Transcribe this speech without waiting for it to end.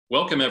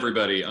Welcome,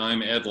 everybody.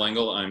 I'm Ed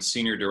Lengel. I'm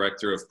Senior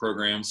Director of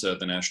Programs at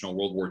the National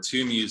World War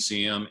II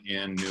Museum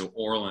in New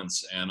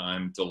Orleans, and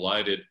I'm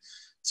delighted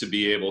to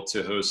be able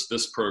to host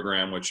this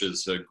program, which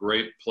is a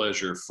great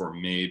pleasure for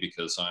me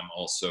because I'm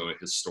also a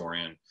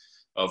historian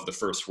of the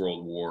First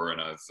World War, and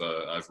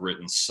I've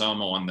written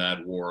some on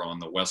that war on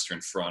the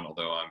Western Front,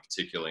 although I'm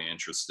particularly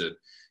interested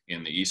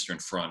in the Eastern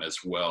Front as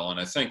well. And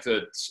I think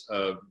that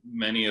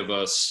many of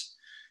us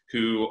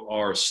who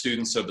are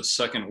students of the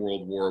Second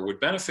World War would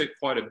benefit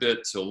quite a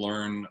bit to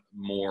learn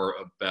more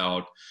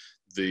about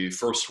the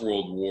First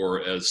World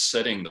War as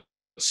setting the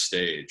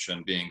stage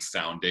and being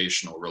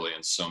foundational really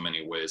in so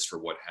many ways for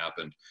what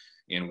happened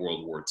in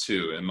World War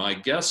II. And my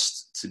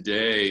guest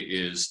today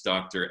is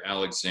Dr.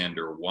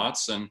 Alexander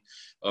Watson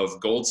of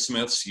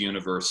Goldsmiths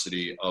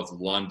University of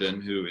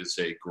London, who is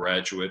a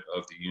graduate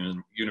of the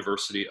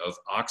University of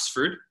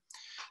Oxford.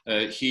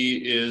 He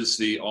is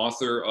the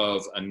author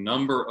of a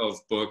number of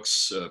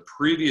books,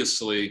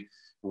 previously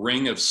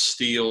Ring of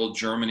Steel,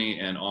 Germany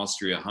and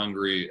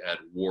Austria-Hungary at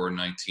War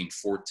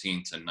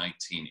 1914 to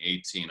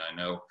 1918. I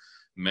know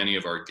many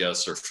of our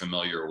guests are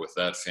familiar with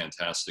that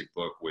fantastic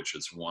book, which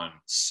has won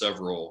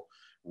several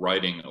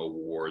writing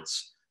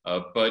awards.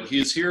 But he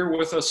is here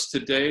with us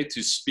today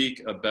to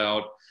speak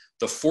about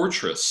The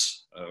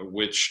Fortress,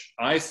 which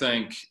I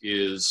think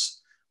is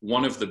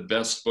one of the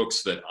best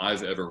books that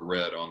I've ever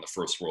read on the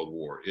First World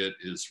War. It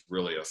is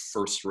really a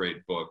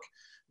first-rate book,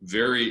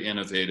 very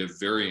innovative,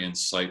 very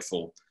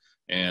insightful,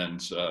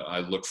 and I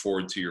look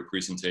forward to your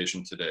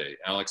presentation today.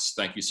 Alex,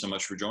 thank you so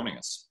much for joining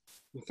us.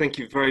 Thank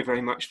you very,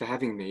 very much for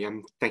having me.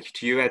 Thank you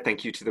to you, Ed.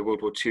 Thank you to the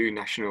World War II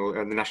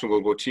the National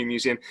World War II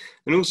Museum.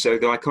 And also,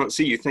 though I can't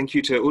see you, thank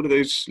you to all of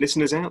those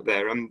listeners out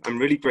there. I'm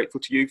really grateful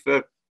to you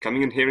for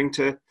coming and hearing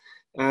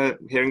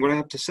what I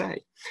have to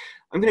say.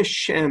 I'm going to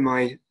share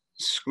my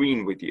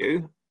screen with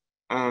you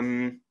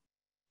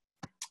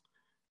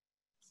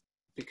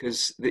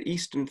because the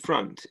Eastern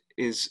Front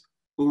is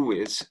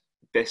always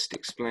best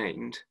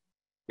explained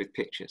with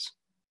pictures.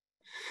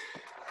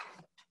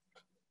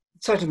 The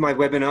title of my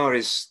webinar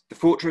is The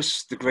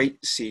Fortress, the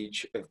Great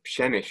Siege of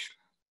Przemyśl,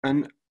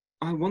 and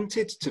I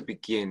wanted to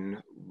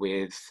begin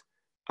with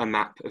a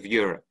map of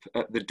Europe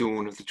at the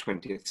dawn of the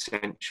 20th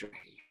century.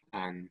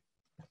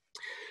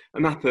 A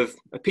map of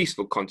a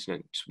peaceful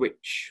continent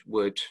which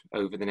would,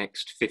 over the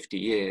next 50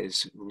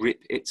 years,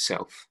 rip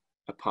itself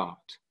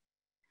apart.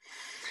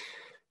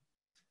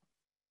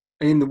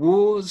 And in the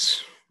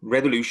wars,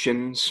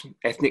 revolutions,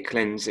 ethnic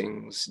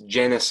cleansings,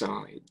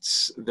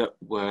 genocides that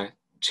were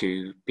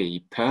to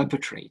be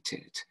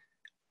perpetrated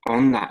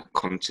on that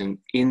continent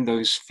in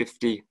those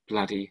 50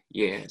 bloody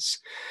years,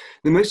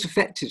 the most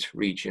affected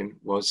region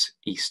was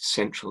East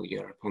Central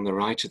Europe on the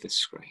right of the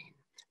screen.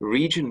 A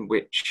region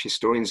which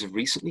historians have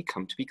recently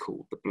come to be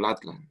called the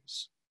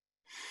Bloodlands.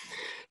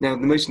 Now,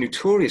 the most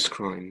notorious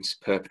crimes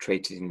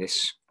perpetrated in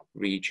this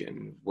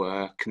region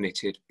were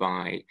committed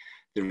by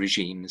the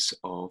regimes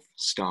of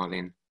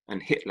Stalin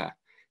and Hitler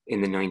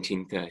in the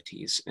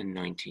 1930s and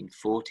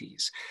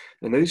 1940s.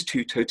 And those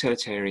two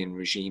totalitarian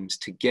regimes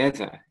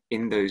together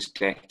in those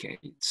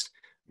decades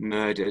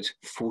murdered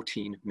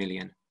 14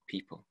 million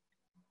people.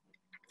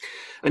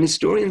 And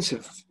historians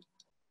have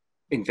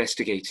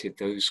investigated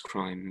those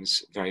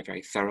crimes very,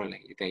 very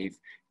thoroughly. They've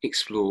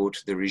explored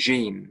the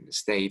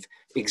regimes, they've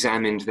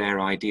examined their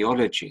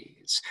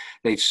ideologies,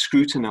 they've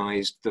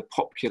scrutinized the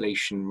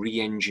population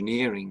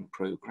re-engineering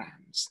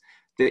programs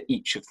that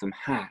each of them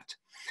had.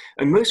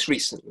 And most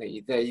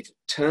recently, they've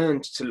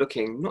turned to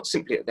looking not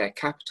simply at their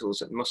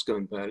capitals at Moscow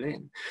and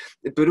Berlin,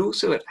 but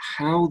also at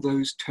how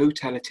those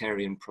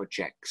totalitarian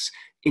projects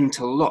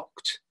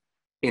interlocked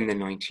in the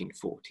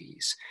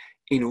 1940s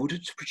in order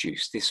to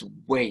produce this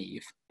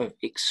wave of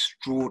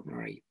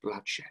extraordinary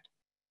bloodshed.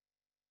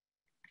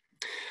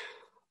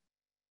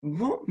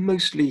 What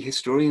mostly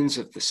historians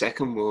of the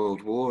Second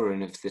World War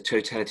and of the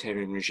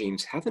totalitarian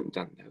regimes haven't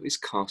done, though, is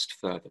cast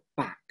further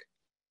back.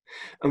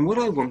 And what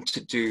I want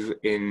to do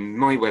in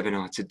my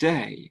webinar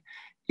today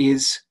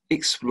is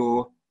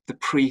explore the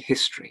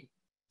prehistory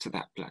to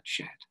that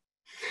bloodshed.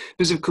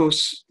 Because, of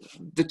course,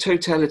 the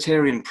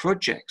totalitarian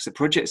projects, the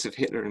projects of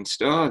Hitler and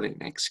Stalin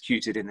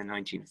executed in the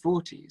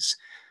 1940s,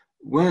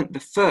 weren't the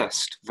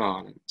first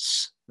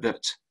violence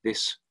that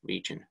this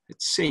region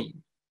had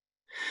seen.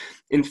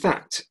 In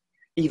fact,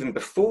 even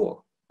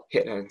before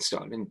Hitler and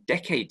Stalin,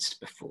 decades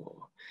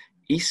before,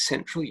 East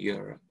Central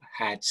Europe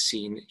had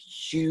seen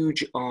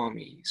huge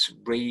armies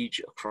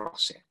rage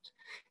across it.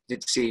 It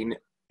had seen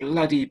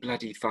bloody,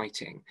 bloody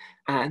fighting,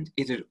 and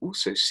it had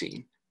also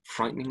seen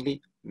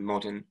frighteningly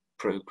modern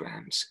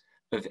programs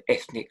of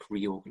ethnic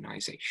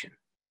reorganization,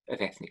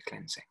 of ethnic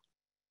cleansing.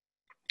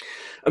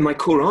 And my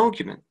core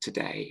argument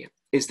today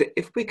is that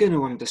if we're going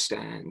to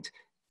understand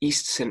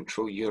East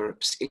Central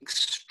Europe's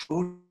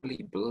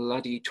extraordinarily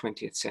bloody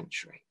 20th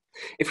century,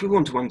 if we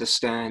want to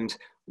understand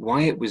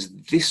why it was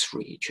this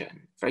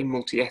region, very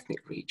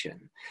multi-ethnic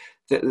region,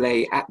 that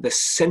lay at the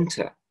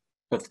center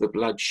of the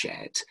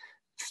bloodshed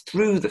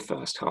through the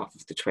first half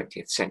of the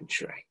 20th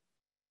century,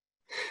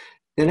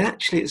 then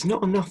actually it's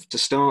not enough to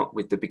start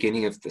with the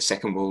beginning of the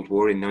Second World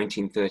War in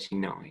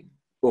 1939,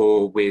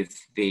 or with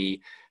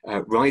the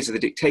rise of the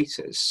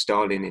dictators,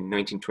 Stalin in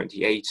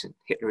 1928 and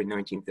Hitler in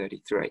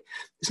 1933.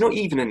 It's not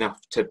even enough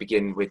to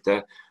begin with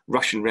the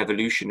Russian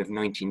Revolution of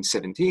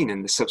 1917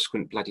 and the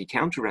subsequent bloody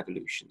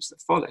counter-revolutions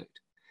that followed.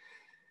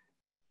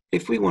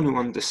 If we want to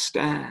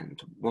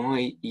understand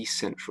why East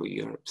Central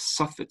Europe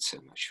suffered so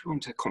much, if we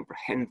want to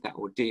comprehend that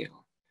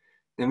ordeal,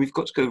 then we've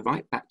got to go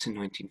right back to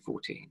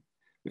 1914.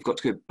 We've got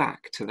to go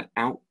back to the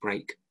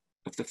outbreak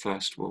of the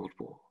First World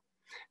War.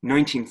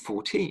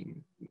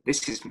 1914,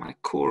 this is my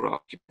core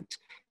argument,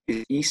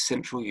 is East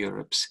Central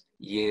Europe's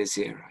year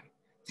zero.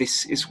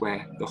 This is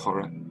where the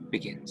horror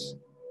begins.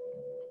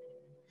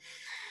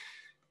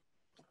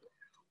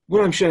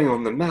 What I'm showing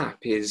on the map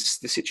is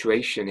the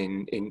situation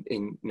in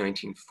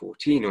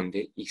 1914 on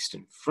the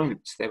Eastern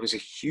Front. There was a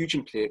huge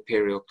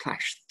imperial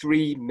clash.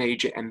 Three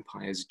major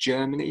empires,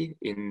 Germany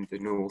in the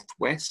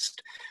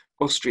northwest,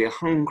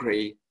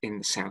 Austria-Hungary in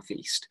the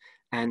southeast,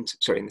 in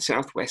the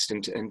southwest,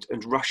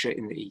 and Russia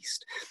in the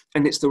east.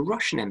 And it's the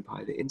Russian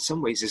Empire that in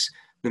some ways is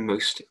the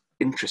most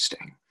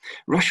interesting.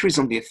 Russia is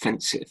on the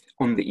offensive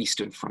on the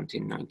Eastern Front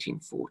in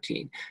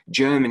 1914.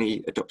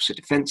 Germany adopts a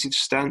defensive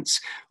stance.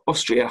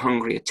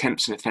 Austria-Hungary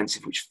attempts an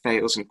offensive which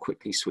fails and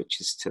quickly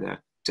switches to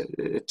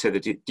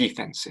the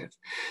defensive.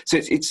 So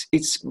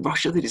it's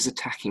Russia that is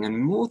attacking, and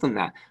more than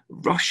that,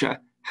 Russia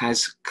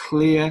has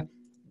clear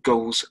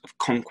goals of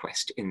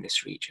conquest in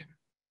this region.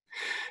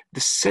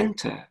 The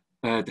center,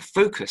 the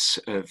focus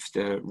of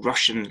the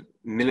Russian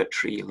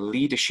military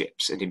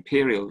leaderships and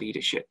imperial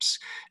leaderships'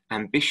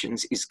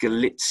 ambitions is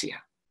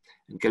Galicia.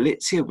 And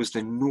Galicia was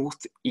the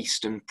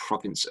northeastern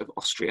province of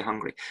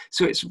Austria-Hungary.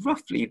 So it's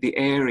roughly the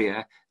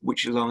area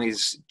which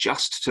lies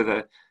just to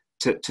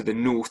the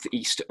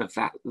northeast of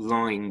that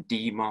line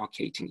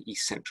demarcating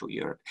East Central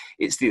Europe.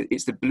 It's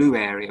the blue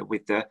area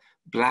with the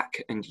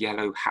black and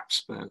yellow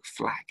Habsburg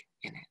flag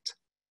in it.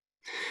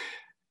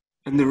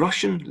 And the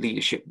Russian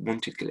leadership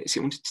wanted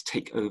Galicia, wanted to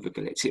take over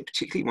Galicia, it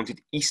particularly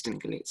wanted eastern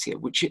Galicia,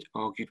 which it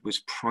argued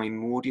was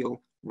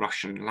primordial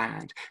Russian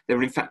land. There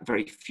were in fact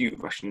very few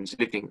Russians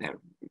living there,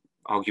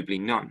 arguably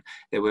none.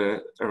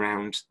 The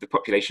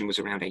population was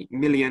around 8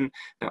 million,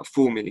 about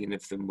 4 million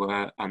of them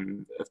were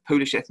of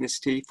Polish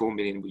ethnicity, 4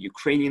 million were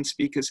Ukrainian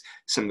speakers,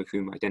 some of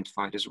whom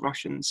identified as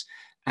Russians,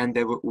 and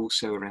there were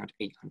also around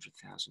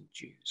 800,000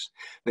 Jews.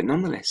 But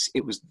nonetheless,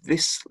 it was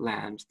this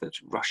land that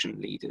Russian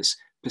leaders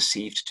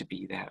perceived to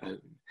be their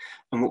own.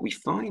 And what we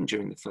find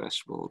during the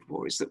First World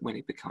War is that when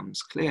it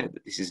becomes clear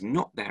that this is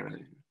not their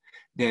own,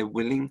 they're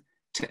willing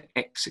to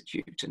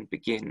execute and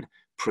begin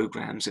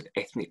programs of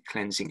ethnic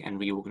cleansing and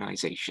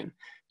reorganization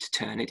to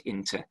turn it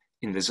into,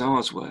 in the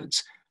Tsar's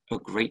words, a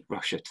great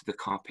Russia to the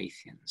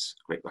Carpathians,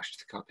 great Russia to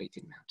the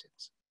Carpathian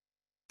Mountains.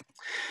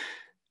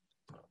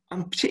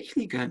 I'm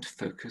particularly going to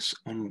focus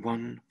on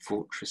one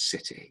fortress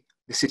city,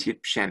 the city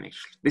of Przemysl.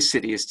 This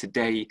city is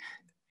today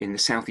in the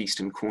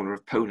southeastern corner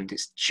of Poland.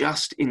 It's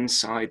just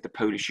inside the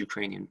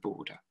Polish-Ukrainian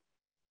border.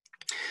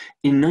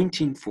 In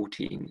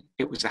 1914,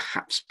 it was a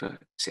Habsburg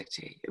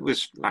city. It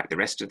was, like the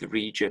rest of the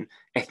region,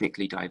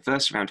 ethnically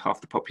diverse. Around half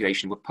the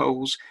population were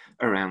Poles,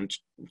 around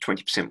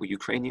 20% were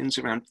Ukrainians,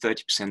 around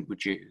 30% were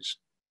Jews.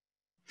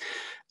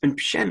 And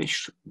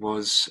Przemysl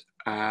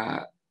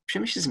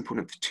is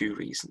important for two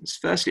reasons.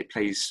 First, it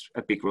plays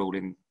a big role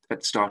at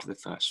the start of the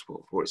First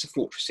World War. It's a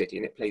fortress city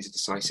and it plays a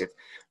decisive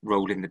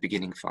role in the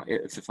beginning of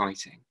the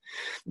fighting.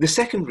 The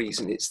second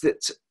reason is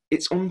that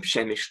it's on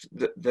Przemysl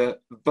that the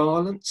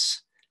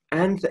violence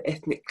and the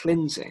ethnic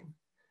cleansing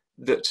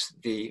that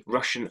the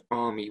Russian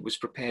army was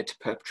prepared to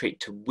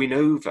perpetrate to win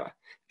over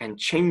and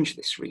change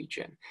this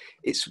region,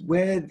 it's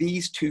where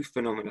these two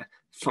phenomena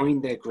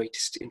find their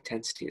greatest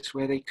intensity. It's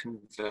where they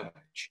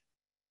converge.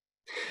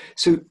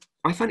 So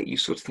I find it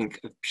useful to think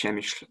of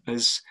Przemysl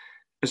as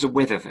a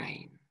weather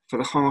vane for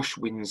the harsh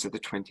winds of the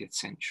 20th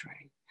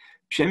century.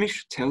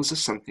 Przemysl tells us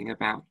something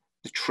about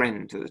the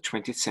trend that the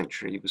 20th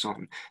century was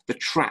on, the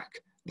track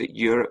that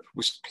Europe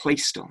was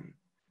placed on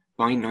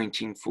by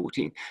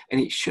 1914,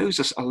 and it shows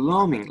us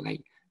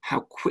alarmingly how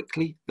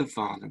quickly the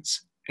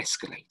violence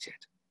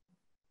escalated.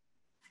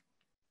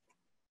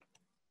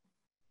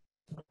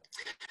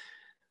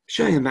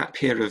 Showing a map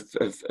here of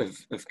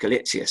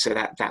Galicia, so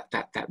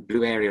that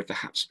blue area of the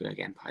Habsburg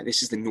Empire.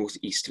 This is the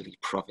northeasterly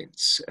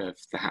province of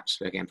the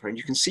Habsburg Empire, and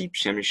you can see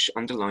Przemysl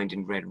underlined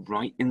in red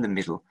right in the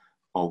middle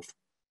of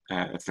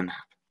the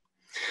map.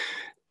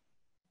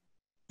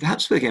 The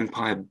Habsburg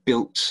Empire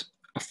built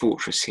a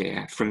fortress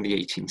here from the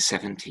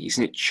 1870s,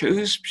 and it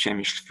chose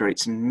Przemysl for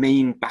its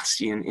main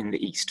bastion in the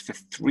east for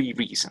three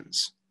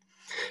reasons.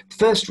 The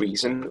first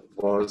reason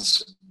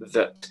was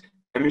that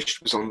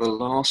Przemysl was on the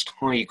last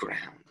high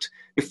ground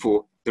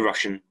before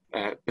Russia.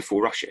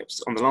 It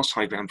was on the last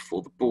high ground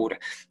before the border.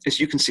 As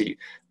you can see,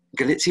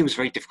 Galicia was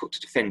very difficult to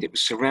defend. It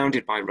was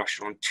surrounded by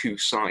Russia on two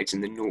sides,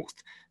 in the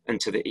north and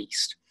to the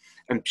east.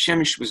 And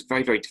Przemysl was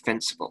very, very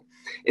defensible.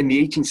 In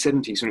the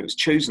 1870s, when it was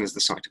chosen as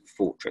the site of the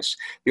fortress,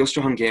 the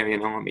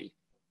Austro-Hungarian army,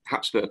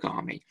 Habsburg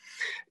army,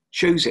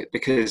 chose it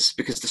because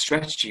the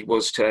strategy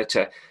was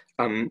to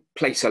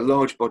place a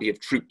large body of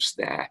troops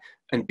there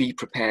and be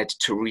prepared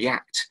to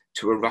react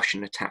to a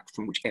Russian attack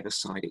from whichever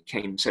side it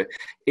came. So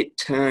it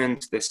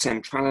turned the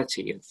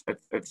centrality of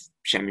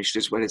Przemyśl,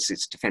 as well as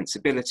its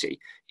defensibility,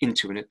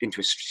 into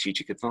a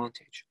strategic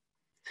advantage.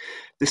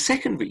 The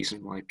second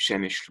reason why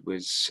Przemyśl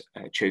was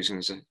chosen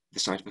as the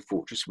site of a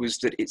fortress was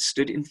that it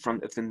stood in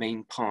front of the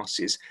main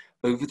passes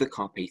over the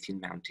Carpathian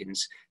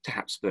Mountains to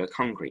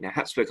Habsburg-Hungary. Now,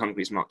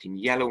 Habsburg-Hungary is marked in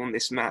yellow on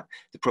this map,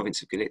 the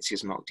province of Galicia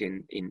is marked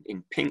in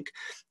pink,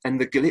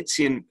 and the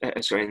in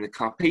the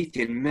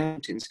Carpathian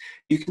Mountains,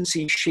 you can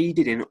see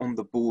shaded in on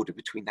the border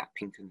between that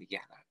pink and the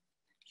yellow.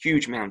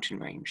 Huge mountain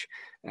range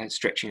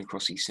stretching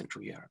across East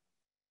Central Europe.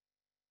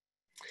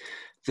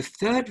 The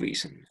third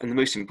reason, and the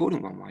most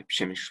important one why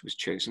Przemyśl was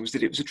chosen, was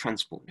that it was a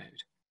transport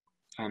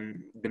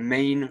node. The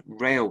main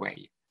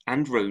railway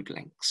and road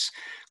links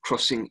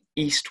crossing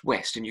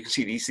east-west, and you can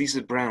see these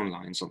are brown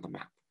lines on the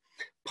map,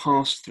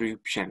 passed through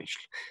Przemyśl.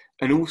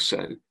 And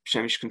also,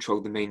 Przemyśl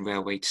controlled the main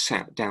railway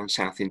down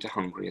south into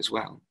Hungary as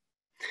well.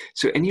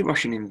 So any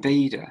Russian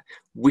invader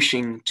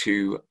wishing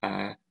to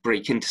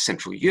break into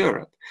Central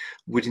Europe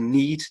would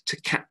need to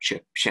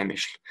capture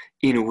Przemyśl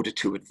in order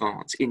to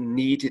advance. It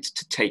needed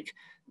to take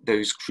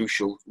those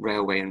crucial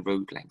railway and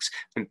road links,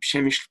 and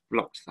Przemyśl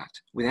blocked that.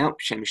 Without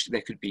Przemyśl,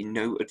 there could be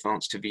no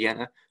advance to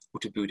Vienna or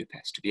to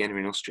Budapest, to Vienna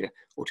in Austria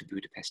or to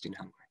Budapest in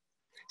Hungary.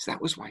 So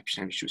that was why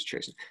Przemyśl was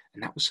chosen,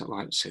 and that was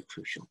why it was so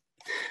crucial.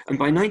 And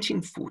by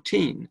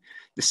 1914,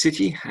 the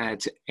city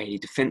had a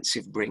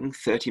defensive ring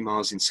 30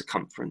 miles in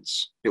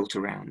circumference built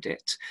around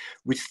it,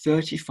 with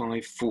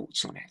 35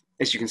 forts on it.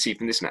 As you can see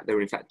from this map, there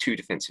were in fact 2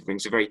 defensive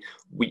rings, a very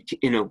weak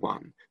inner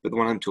one, but the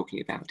one I'm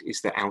talking about is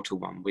the outer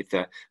one with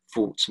the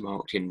forts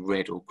marked in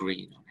red or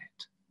green on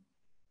it.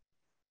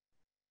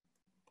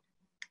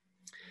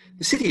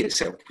 The city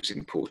itself was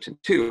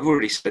important too. I've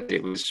already said that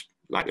it was,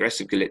 like the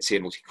rest of Galicia,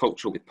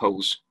 multicultural with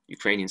Poles,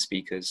 Ukrainian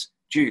speakers,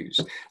 Jews.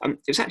 It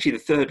was actually the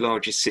third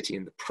largest city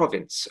in the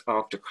province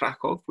after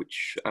Krakow,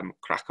 which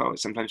Krakow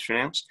is sometimes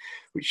pronounced,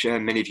 which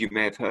many of you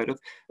may have heard of,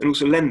 and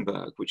also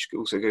Lemberg, which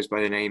also goes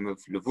by the name of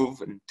Lvov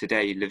and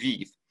today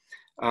Lviv.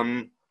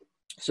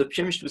 So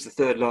Przemyśl was the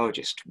third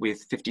largest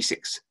with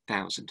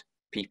 56,000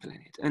 people in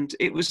it, and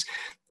it was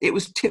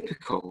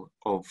typical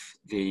of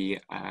the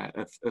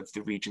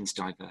region's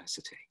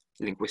diversity,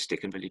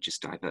 linguistic and religious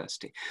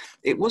diversity.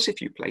 It was,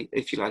 if you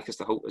like, as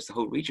the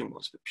whole region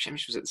was, but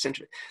Przemyśl was at the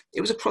centre.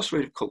 It was a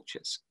crossroad of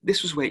cultures.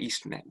 This was where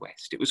East met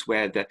West. It was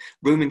where the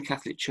Roman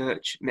Catholic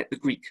Church met the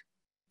Greek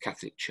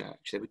Catholic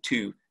Church. There were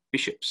 2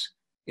 bishops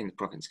in the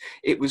province.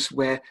 It was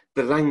where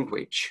the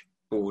language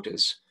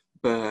borders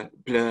were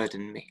blurred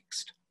and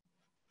mixed.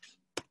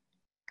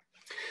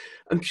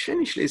 And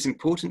Przemyśl is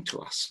important to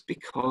us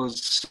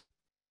because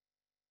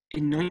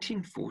in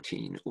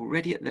 1914,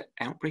 already at the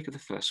outbreak of the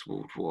First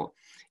World War,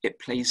 it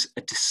plays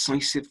a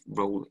decisive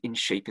role in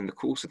shaping the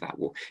course of that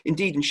war,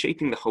 indeed in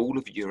shaping the whole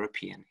of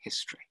European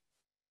history.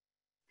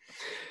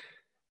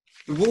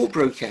 The war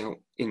broke out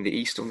in the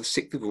East on the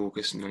 6th of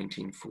August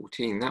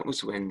 1914. That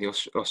was when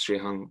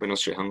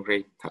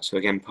Austria-Hungary,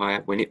 Habsburg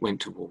Empire, when it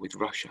went to war with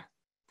Russia.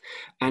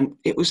 And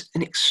it was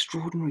an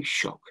extraordinary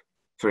shock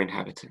for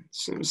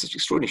inhabitants. It was an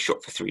extraordinary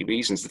shock for 3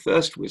 reasons. The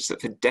first was that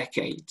for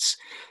decades,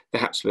 the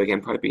Habsburg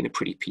Empire had been a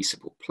pretty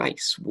peaceable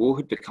place. War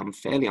had become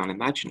fairly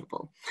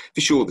unimaginable. For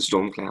sure, the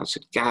storm clouds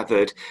had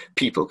gathered.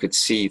 People could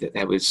see that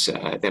there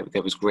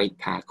was great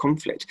power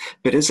conflict.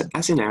 But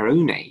as in our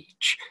own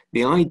age,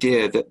 the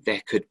idea that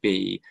there could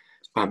be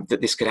that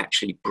this could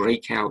actually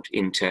break out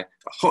into a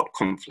hot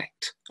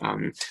conflict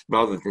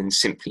rather than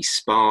simply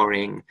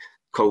sparring,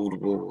 cold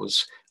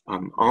wars,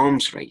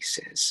 arms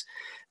races,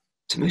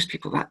 to most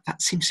people,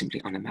 that seems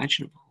simply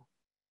unimaginable.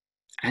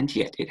 And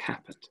yet it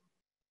happened.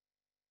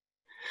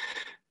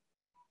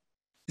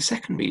 The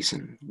second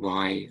reason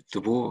why the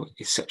war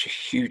is such a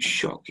huge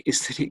shock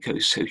is that it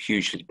goes so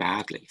hugely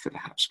badly for the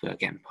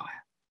Habsburg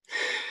Empire.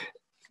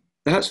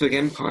 The Habsburg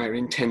Empire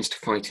intends to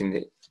fight in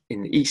the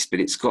East, but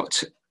it's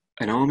got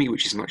an army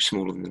which is much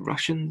smaller than the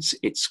Russians.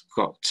 It's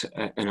got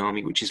an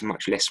army which is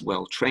much less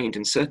well trained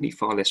and certainly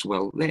far less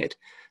well led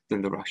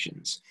than the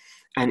Russians.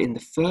 And in the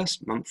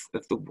first month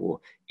of the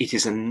war, it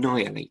is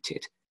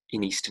annihilated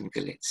in eastern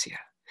Galicia.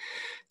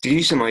 To give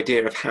you some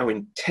idea of how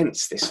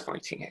intense this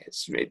fighting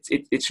is,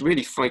 it's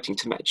really fighting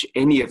to match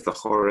any of the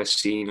horror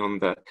seen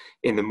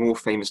in the more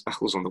famous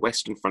battles on the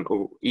Western Front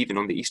or even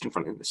on the Eastern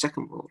Front in the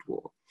Second World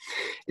War.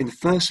 In the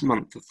first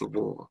month of the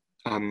war,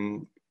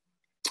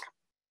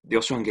 the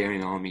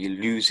Austro-Hungarian army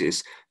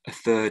loses a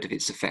third of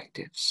its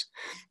effectives.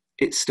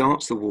 It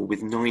starts the war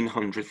with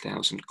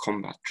 900,000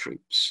 combat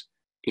troops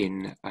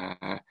in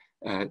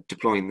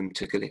deploying them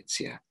to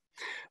Galicia.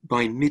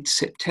 By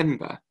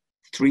mid-September,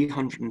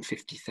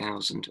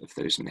 350,000 of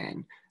those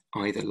men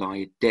either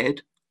lie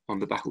dead on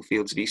the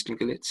battlefields of eastern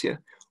Galicia,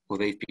 or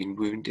they've been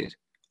wounded,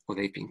 or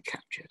they've been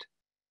captured.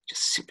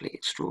 Just simply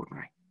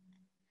extraordinary.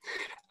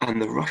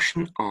 And the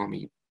Russian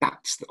army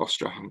bats the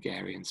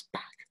Austro-Hungarians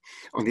back.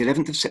 On the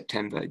 11th of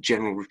September, a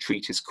general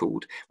retreat is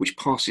called, which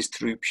passes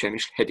through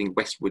Przemyśl, heading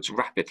westwards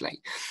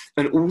rapidly.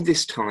 And all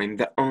this time,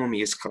 the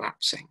army is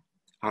collapsing.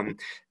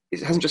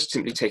 It hasn't just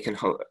simply taken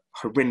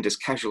horrendous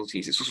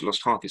casualties, it's also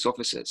lost half its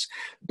officers,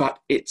 but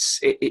its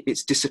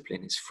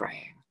discipline is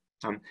fraying.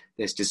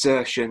 There's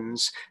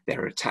desertions,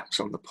 there are attacks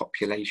on the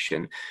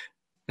population.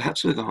 The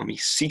Habsburg army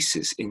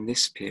ceases in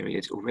this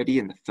period, already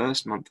in the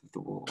first month of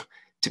the war,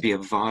 to be a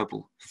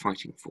viable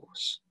fighting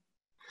force.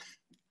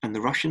 And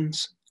the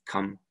Russians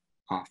come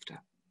after.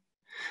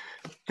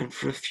 And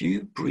for a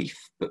few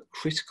brief but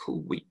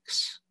critical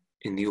weeks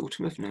in the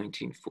autumn of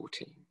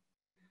 1914,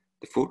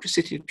 the fortress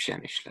city of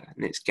Przemyśl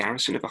and its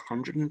garrison of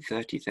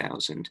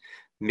 130,000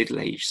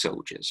 middle-aged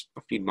soldiers,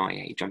 roughly my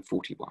age, I'm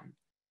 41.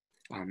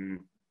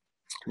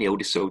 The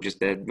oldest soldiers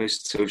there,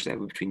 most soldiers there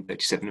were between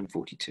 37 and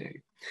 42,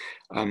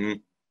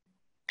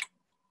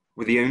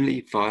 were the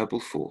only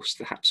viable force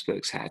the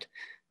Habsburgs had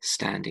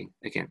standing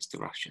against the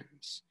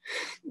Russians.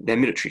 Their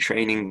military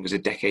training was a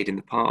decade in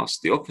the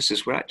past. The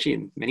officers were actually,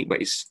 in many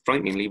ways,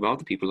 frighteningly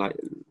rather people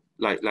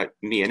like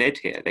me and Ed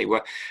here. They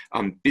were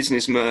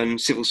businessmen,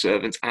 civil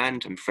servants,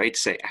 and I'm afraid to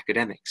say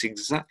academics,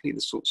 exactly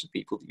the sorts of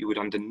people that you would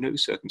under no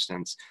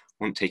circumstance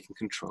want taking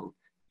control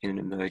in an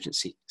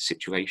emergency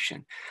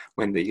situation,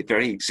 when the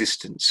very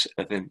existence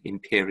of an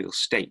imperial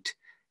state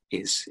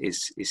is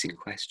in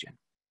question.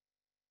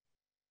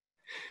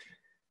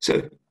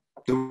 So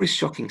the war is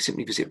shocking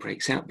simply because it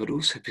breaks out, but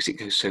also because it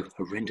goes so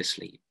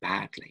horrendously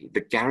badly.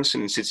 The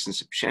garrison and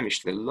citizens of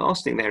Przemyśl, the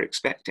last thing they're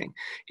expecting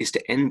is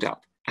to end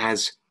up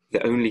as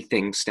the only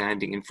thing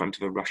standing in front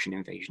of a Russian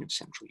invasion of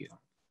Central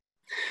Europe.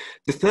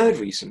 The third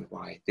reason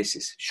why this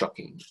is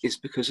shocking is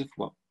because of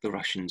what the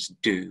Russians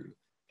do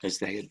as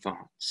they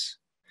advance.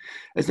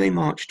 As they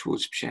march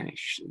towards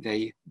Przemyśl,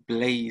 they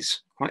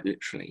blaze, quite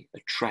literally, a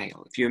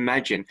trail. If you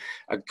imagine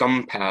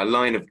a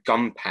line of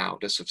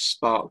gunpowder sort of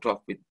sparked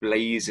off with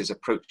blazes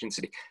approaching the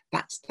city,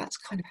 that's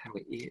kind of how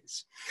it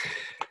is.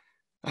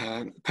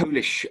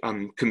 Polish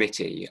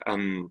committee,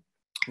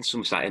 it's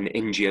almost like an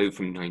NGO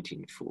from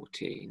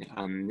 1914,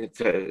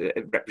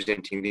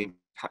 representing the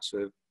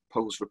Habsburg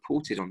Poles,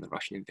 reported on the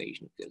Russian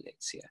invasion of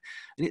Galicia.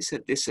 And it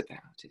said this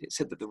about it. It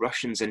said that the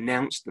Russians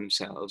announced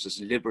themselves as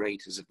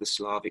liberators of the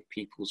Slavic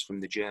peoples from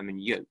the German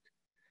yoke.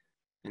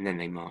 And then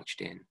they marched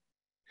in.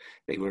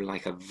 They were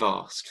like a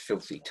vast,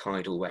 filthy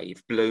tidal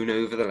wave blown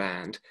over the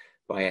land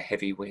by a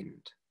heavy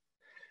wind.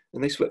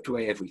 And they swept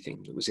away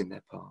everything that was in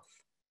their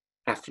path.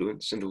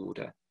 Affluence and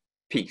order,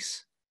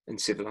 peace and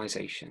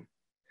civilization.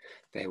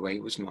 Their way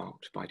was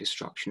marked by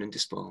destruction and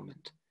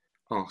despoilment,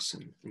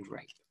 arson and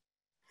rape.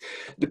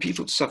 The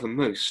people to suffer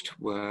most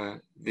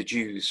were the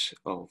Jews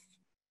of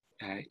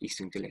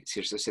Eastern Galicia.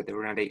 As I said, there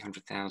were around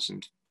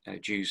 800,000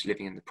 Jews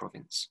living in the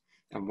province,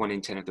 and 1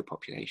 in 10 of the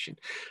population.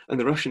 And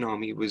the Russian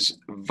army was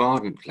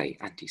violently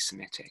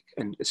anti-Semitic,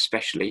 and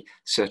especially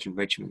certain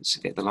regiments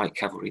of it, the light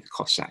cavalry, the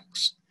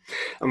Cossacks.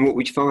 And what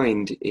we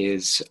find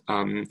is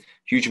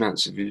huge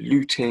amounts of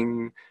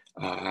looting,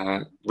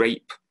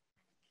 rape,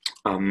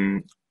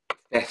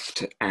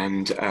 theft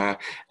and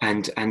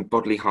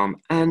bodily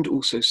harm, and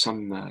also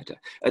some murder.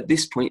 At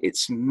this point,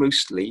 it's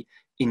mostly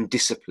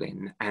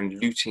indiscipline and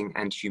looting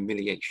and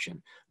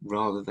humiliation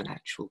rather than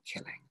actual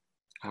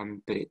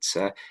killing. But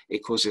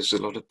it causes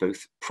a lot of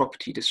both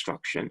property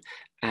destruction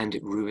and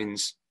it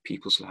ruins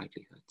people's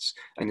livelihoods.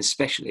 And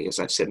especially, as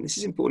I've said, and this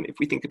is important if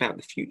we think about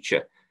the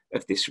future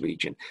of this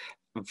region,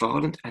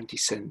 violent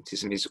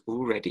anti-Semitism is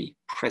already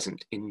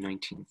present in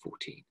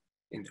 1914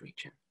 in the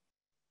region.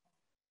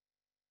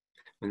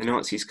 When the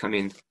Nazis come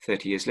in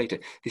 30 years later,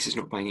 this is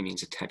not by any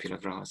means a tabula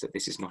rasa.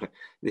 This is not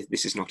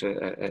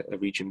a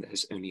region that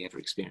has only ever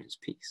experienced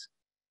peace.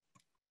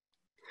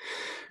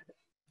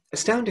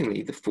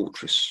 Astoundingly, the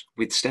fortress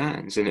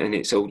withstands, and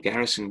its old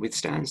garrison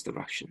withstands the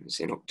Russians.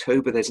 In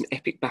October, there's an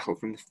epic battle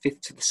from the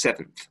 5th to the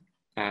 7th,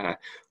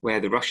 where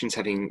the Russians,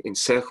 having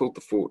encircled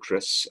the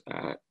fortress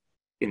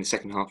in the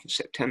second half of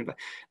September,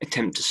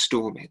 attempt to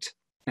storm it,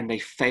 and they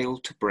fail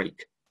to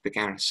break the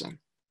garrison.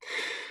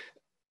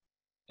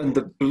 And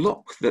the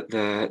block that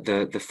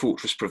the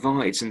fortress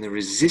provides and the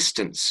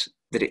resistance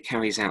that it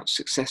carries out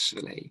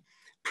successfully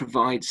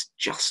provides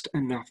just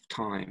enough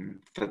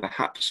time for the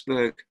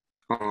Habsburg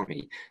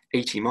army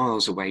 80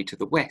 miles away to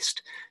the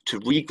west to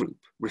regroup,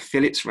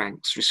 refill its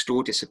ranks,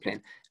 restore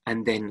discipline,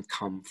 and then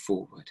come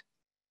forward.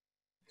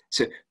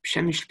 So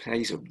Przemyśl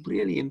plays a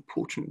really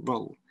important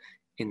role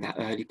in that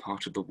early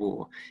part of the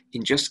war,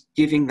 in just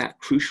giving that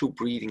crucial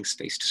breathing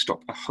space to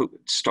stop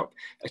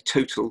a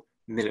total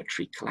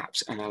military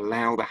collapse and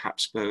allow the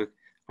Habsburg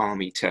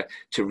army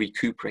to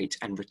recuperate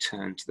and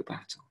return to the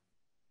battle.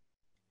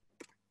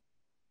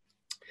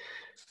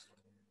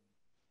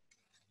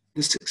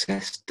 The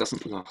success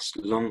doesn't last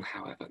long,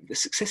 however. The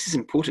success is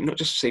important not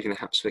just for saving the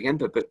Habsburg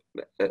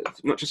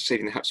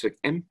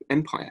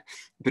Empire,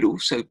 but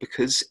also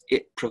because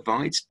it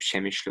provides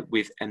Przemyśl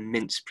with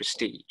immense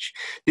prestige.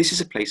 This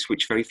is a place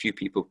which very few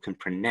people can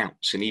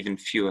pronounce, and even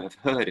fewer have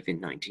heard of in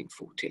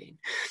 1914.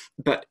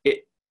 But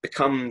it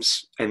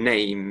becomes a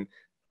name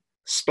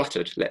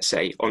spluttered, let's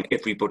say, on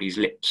everybody's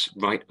lips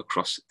right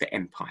across the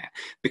empire,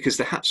 because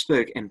the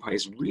Habsburg Empire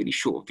is really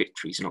short of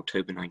victories in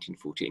October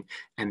 1914,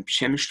 and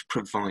Przemysl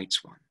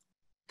provides one.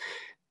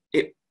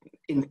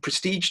 In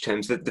prestige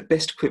terms, the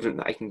best equivalent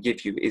that I can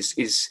give you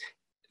is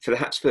for the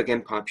Habsburg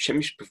Empire,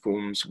 Przemysl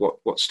performs what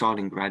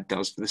Stalingrad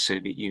does for the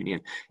Soviet Union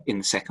in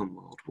the Second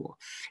World War.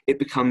 It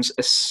becomes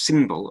a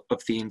symbol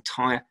of the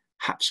entire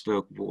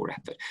Habsburg war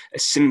effort, a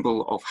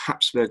symbol of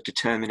Habsburg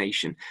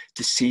determination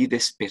to see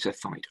this bitter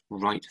fight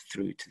right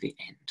through to the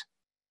end.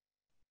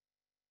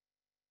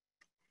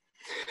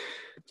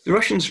 The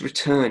Russians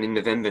return in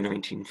November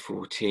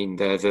 1914.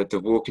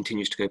 The war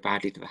continues to go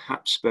badly for the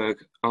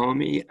Habsburg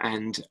army,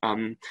 and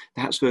the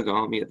Habsburg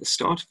army at the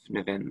start of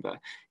November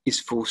is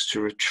forced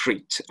to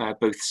retreat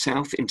both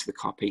south into the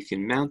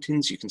Carpathian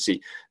Mountains. You can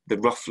see the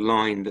rough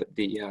line that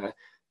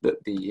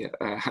the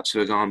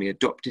Habsburg army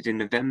adopted in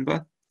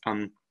November,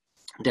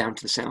 down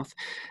to the south,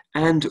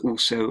 and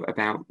also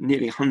about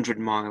nearly 100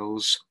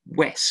 miles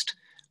west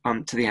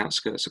to the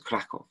outskirts of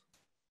Krakow.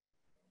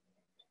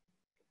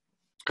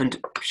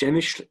 And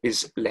Przemysl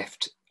is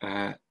left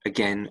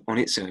again on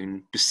its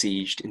own,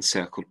 besieged,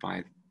 encircled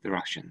by the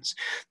Russians.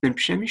 Then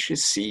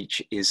Przemysl's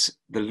siege is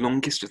the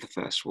longest of the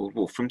First World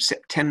War, from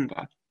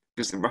September,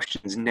 because the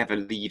Russians never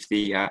leave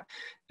the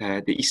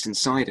eastern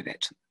side of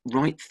it,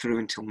 right through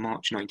until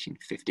March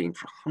 1915.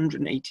 For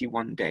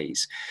 181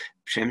 days,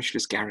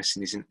 Przemysl's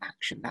garrison is in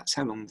action. That's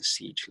how long the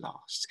siege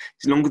lasts.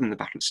 It's longer than the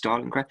Battle of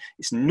Stalingrad.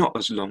 It's not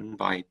as long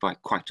by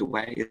quite a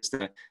way as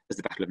the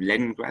Battle of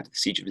Leningrad, the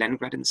siege of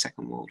Leningrad in the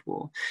Second World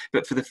War.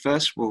 But for the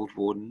First World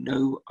War,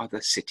 no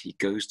other city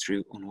goes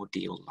through an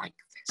ordeal like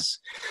this.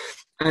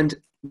 And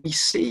we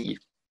see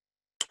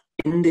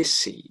in this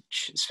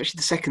siege, especially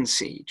the second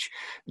siege,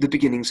 the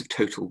beginnings of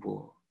total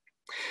war.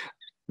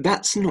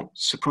 That's not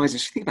surprising.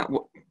 If you think about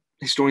what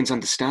historians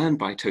understand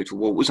by total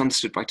war, what was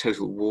understood by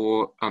total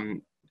war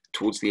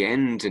towards the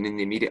end and in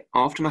the immediate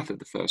aftermath of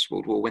the First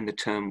World War, when the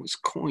term was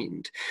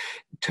coined.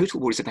 Total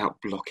war is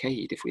about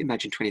blockade. If we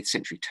imagine 20th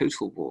century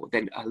total war,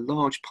 then a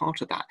large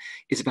part of that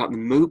is about the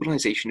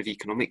mobilization of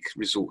economic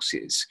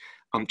resources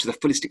to the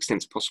fullest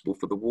extent possible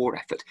for the war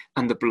effort,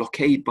 and the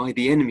blockade by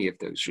the enemy of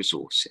those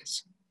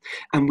resources.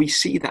 And we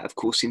see that, of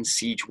course, in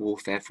siege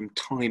warfare from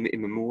time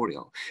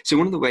immemorial. So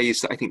one of the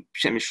ways that I think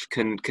Przemysl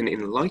can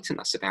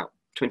enlighten us about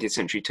 20th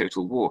century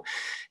total war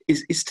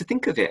is to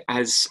think of it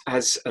as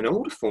an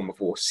older form of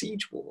war,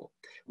 siege war,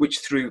 which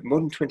through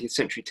modern 20th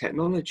century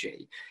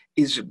technology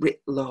is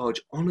writ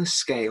large on a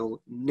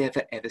scale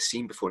never ever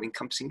seen before,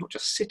 encompassing not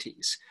just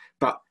cities,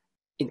 but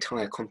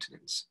entire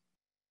continents.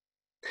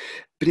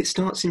 But it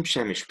starts in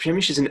Przemysl.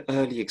 Przemysl is an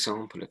early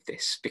example of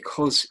this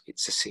because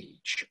it's a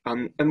siege,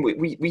 and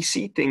we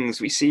see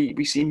things, we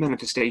see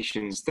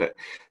manifestations that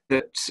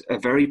are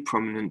very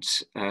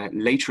prominent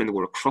later in the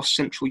war across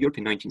Central Europe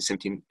in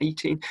 1917 and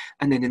 18,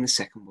 and then in the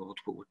Second World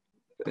War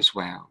as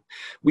well.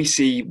 We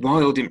see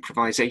wild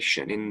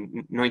improvisation in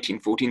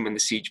 1914 when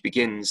the siege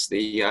begins.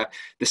 The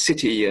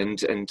city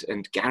and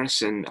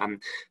garrison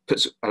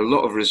puts a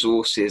lot of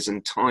resources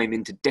and time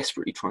into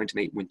desperately trying to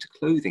make winter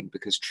clothing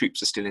because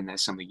troops are still in their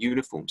summer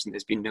uniforms and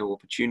there's been no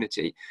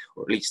opportunity,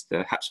 or at least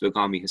the Habsburg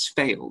army has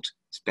failed,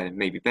 it's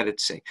maybe better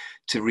to say,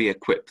 to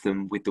re-equip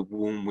them with the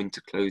warm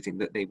winter clothing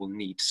that they will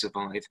need to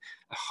survive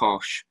a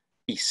harsh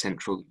East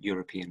Central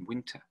European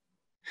winter.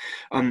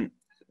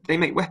 They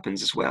make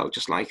weapons as well,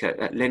 just like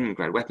at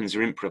Leningrad. Weapons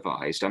are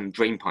improvised.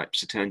 Drain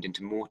pipes are turned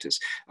into mortars.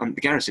 The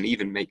garrison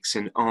even makes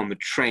an armoured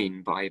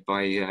train by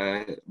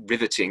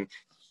riveting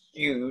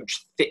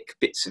huge, thick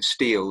bits of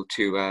steel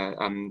to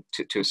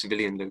a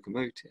civilian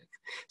locomotive.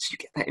 So you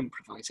get that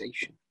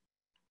improvisation.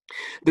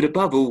 But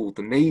above all,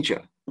 the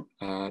major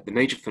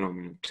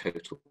phenomenon of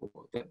total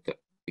war that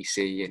we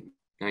see in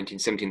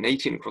 1917 and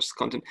 18 across the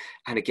continent,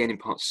 and again in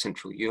parts of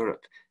Central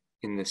Europe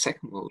in the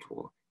Second World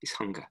War, is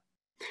hunger.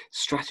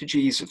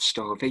 Strategies of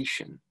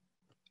starvation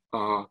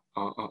are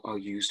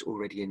used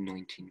already in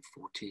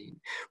 1914.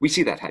 We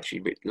see that actually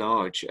writ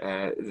large.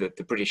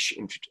 The British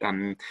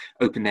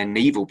opened their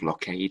naval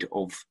blockade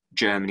of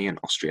Germany and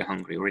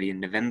Austria-Hungary already in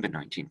November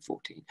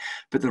 1914.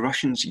 But the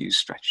Russians used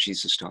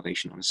strategies of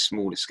starvation on a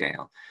smaller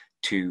scale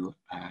to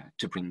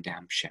bring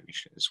down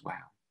Przemysl as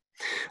well.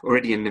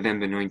 Already in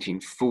November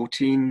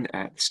 1914,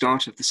 at the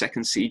start of the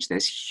second siege,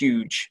 there's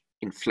huge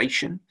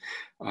inflation.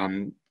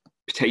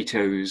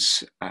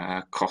 Potatoes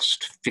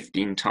cost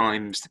 15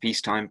 times the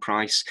peacetime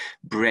price.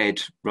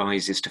 Bread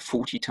rises to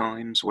 40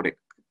 times what it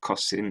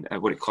costs in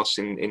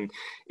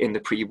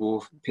the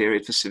pre-war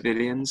period for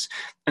civilians.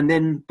 And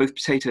then both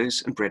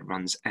potatoes and bread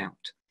runs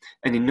out.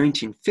 And in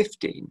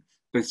 1915,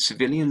 both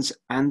civilians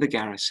and the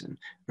garrison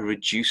are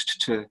reduced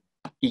to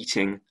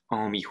eating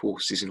army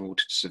horses in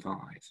order to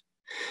survive.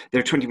 There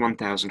are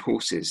 21,000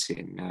 horses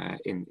in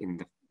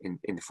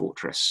the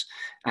fortress,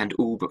 and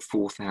all but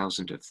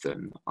 4,000 of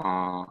them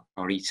are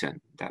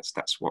eaten.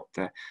 That's what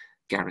the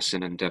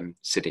garrison and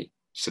city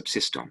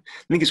subsist on.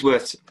 I think it's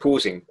worth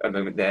pausing a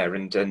moment there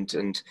and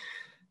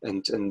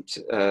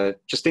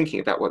just thinking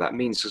about what that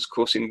means. Because, of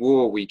course, in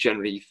war we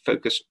generally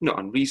focus not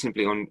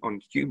unreasonably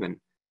on human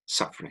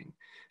suffering.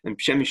 And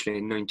Przemyśl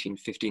in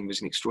 1915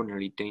 was an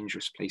extraordinarily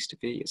dangerous place to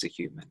be as a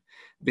human,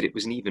 but it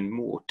was an even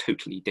more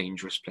totally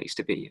dangerous place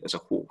to be as a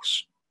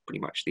horse. Pretty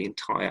much the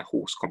entire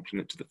horse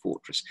complement to the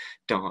fortress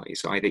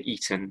dies, either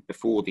eaten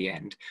before the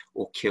end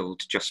or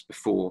killed just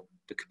before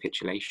the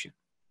capitulation.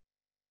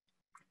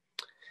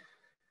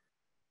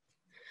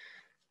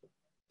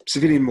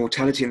 Civilian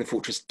mortality in the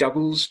fortress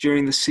doubles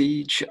during the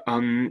siege,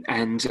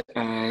 and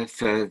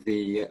for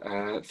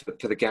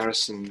the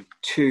garrison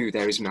too,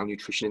 there is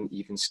malnutrition and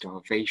even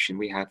starvation.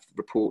 We have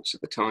reports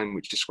at the time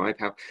which describe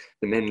how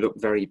the men look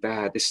very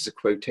bad. This is a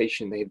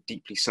quotation: "They have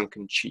deeply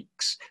sunken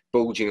cheeks,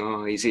 bulging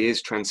eyes,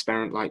 ears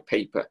transparent like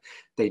paper.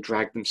 They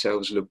drag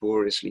themselves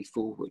laboriously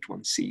forward.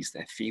 One sees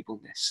their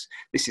feebleness."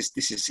 This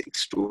is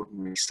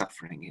extraordinary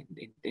suffering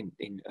in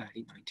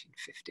early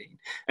 1915,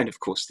 and of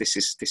course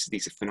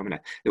these are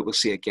phenomena that we'll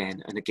see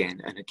again and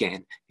again and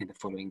again in the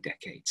following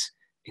decades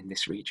in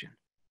this region.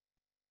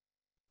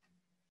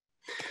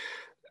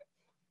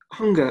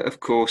 Hunger, of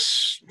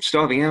course,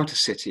 starving out a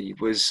city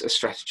was a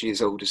strategy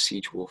as old as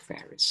siege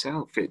warfare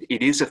itself.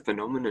 It is a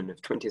phenomenon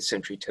of 20th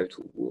century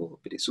total war,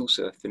 but it's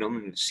also a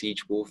phenomenon of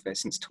siege warfare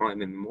since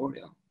time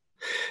immemorial.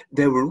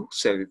 There were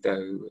also,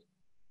 though,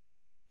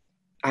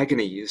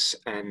 agonies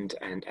and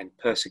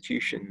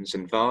persecutions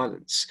and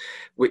violence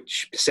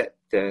which beset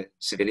the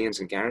civilians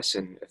and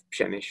garrison of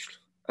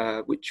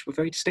Przemyśl, which were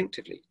very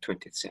distinctively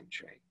 20th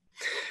century.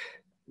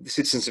 The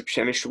citizens of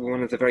Przemyśl were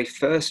one of the very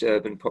first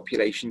urban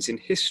populations in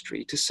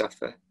history to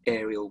suffer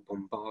aerial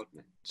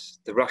bombardment.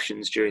 The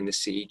Russians during the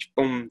siege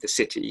bombed the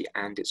city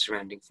and its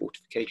surrounding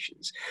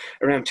fortifications.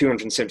 Around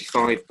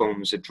 275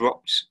 bombs are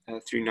dropped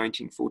through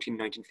 1914,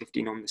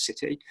 1915 on the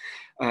city.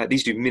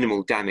 These do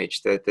minimal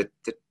damage. The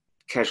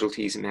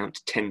casualties amount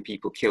to 10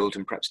 people killed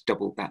and perhaps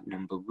double that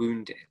number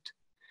wounded.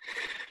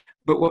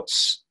 But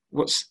what's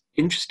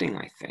interesting,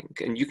 I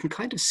think, and you can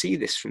kind of see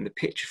this from the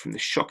picture, from the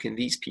shock in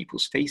these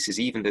people's faces,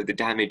 even though the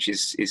damage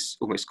is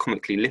almost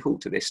comically little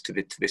to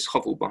this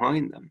hovel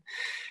behind them,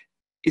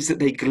 is that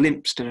they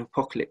glimpsed an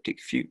apocalyptic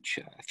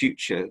future, a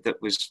future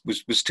that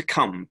was to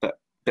come, but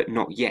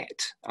not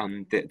yet.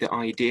 The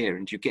idea,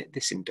 and you get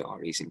this in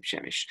diaries in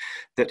Przemyśl,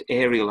 that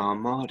aerial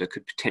armada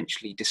could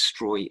potentially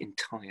destroy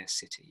entire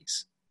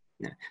cities.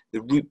 Now,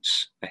 the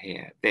roots are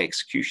here, the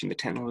execution, the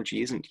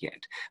technology isn't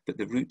yet, but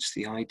the roots,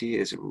 the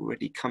ideas are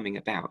already coming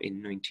about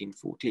in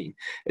 1914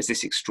 as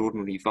this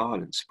extraordinary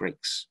violence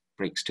breaks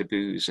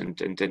taboos and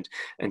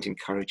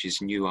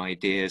encourages new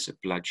ideas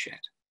of bloodshed.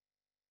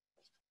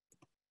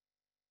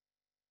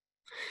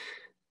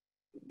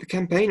 The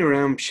campaign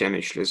around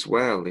Przemyśl as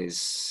well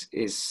is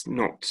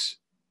not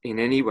in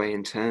any way,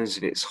 in terms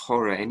of its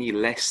horror, any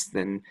less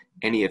than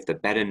any of the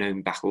better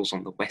known battles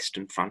on the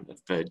Western Front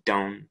of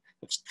Verdun,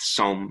 of the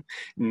Somme,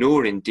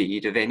 nor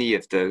indeed of any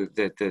of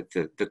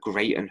the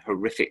great and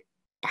horrific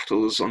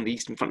battles on the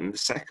Eastern Front in the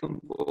Second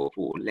World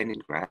War,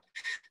 Leningrad,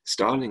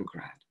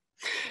 Stalingrad.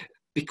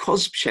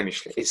 Because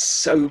Przemyśl is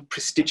so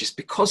prestigious,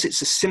 because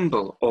it's a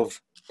symbol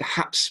of the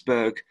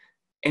Habsburg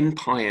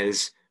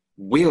Empire's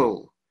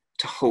will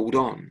to hold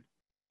on,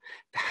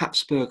 the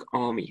Habsburg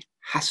army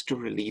has to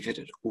relieve it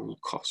at all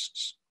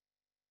costs.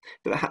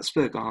 But the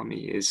Habsburg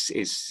army is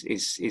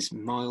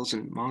miles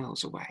and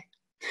miles away.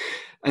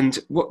 And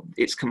what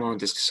its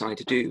commanders decide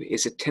to do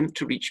is attempt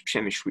to reach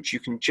Przemyśl, which you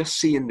can just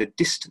see in the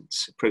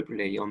distance,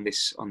 appropriately on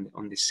this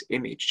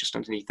image, just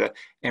underneath the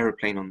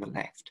aeroplane on the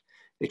left.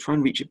 They try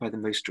and reach it by the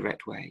most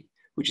direct way,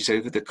 which is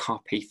over the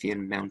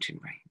Carpathian mountain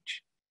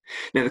range.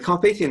 Now, the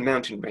Carpathian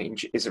mountain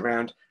range is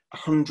around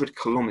 100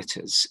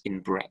 kilometers in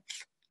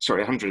breadth.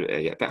 Sorry, about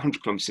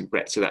 100 kilometers in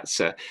breadth. So that's,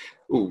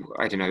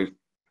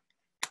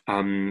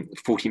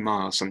 40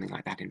 miles, something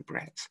like that in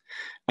breadth.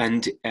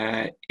 And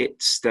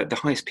it's the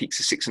highest peaks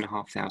are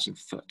 6,500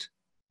 foot.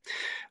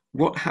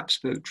 What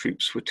Habsburg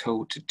troops were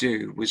told to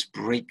do was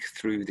break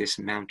through this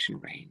mountain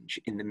range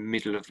in the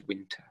middle of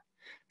winter,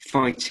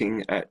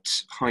 fighting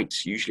at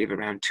heights usually of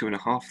around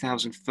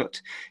 2,500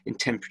 foot in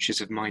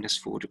temperatures of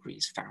 -4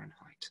 degrees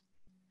Fahrenheit.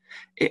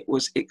 It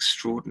was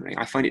extraordinary.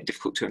 I find it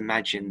difficult to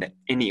imagine that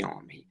any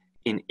army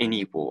in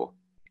any war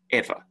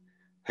ever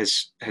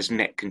has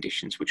met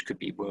conditions which could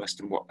be worse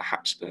than what the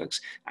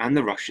Habsburgs and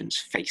the Russians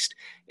faced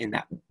in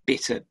that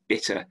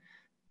bitter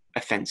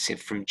offensive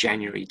from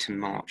January to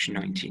March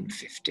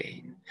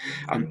 1915.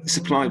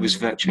 Supply was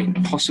virtually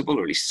impossible,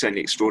 or at least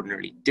certainly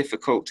extraordinarily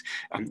difficult.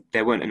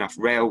 There weren't enough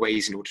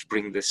railways in order to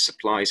bring the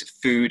supplies of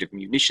food, of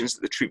munitions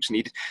that the troops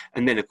needed.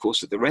 And then, of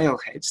course, at the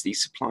railheads,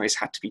 these supplies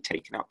had to be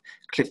taken up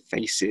cliff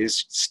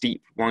faces,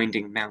 steep,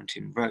 winding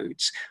mountain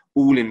roads,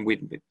 all in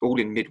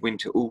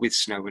midwinter, all with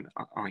snow and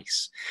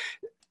ice.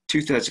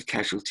 2/3 of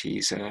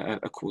casualties are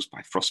caused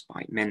by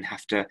frostbite. Men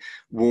have to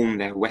warm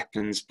their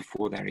weapons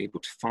before they're able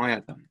to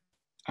fire them.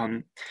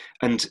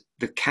 And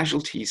the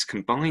casualties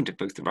combined of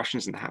both the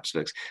Russians and the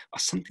Habsburgs are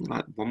something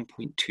like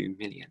 1.2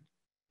 million,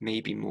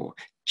 maybe more,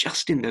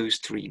 just in those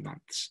 3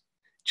 months.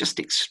 just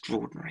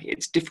extraordinary.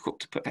 It's difficult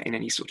to put that in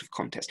any sort of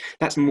context.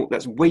 That's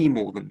way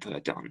more than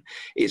Verdun.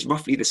 It's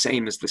roughly the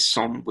same as the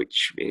Somme,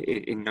 which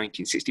in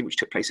 1916, which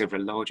took place over a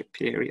larger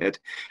period.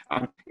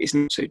 It's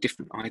not so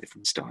different either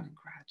from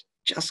Stalingrad.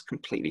 Just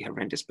completely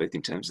horrendous, both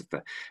in terms of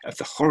the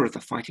horror of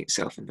the fighting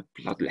itself and the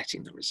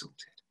bloodletting that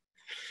resulted.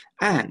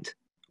 And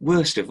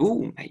worst of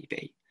all,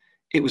 maybe,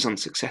 it was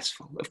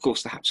unsuccessful. Of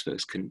course, the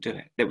Habsburgs couldn't do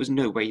it. There was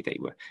no way they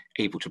were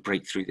able to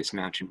break through this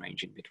mountain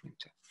range in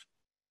midwinter.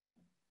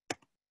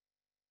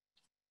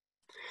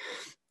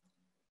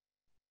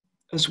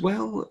 As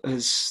well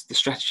as the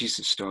strategies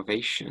of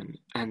starvation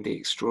and the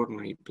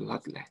extraordinary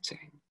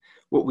bloodletting,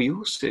 what we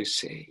also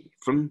see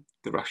from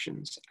the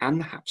Russians and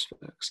the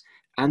Habsburgs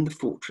and the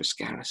fortress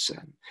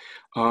garrison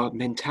are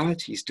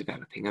mentalities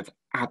developing of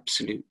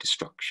absolute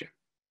destruction.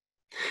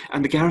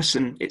 And the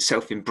garrison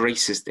itself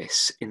embraces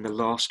this in the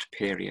last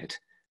period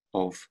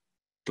of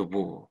the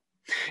war.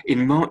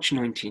 In March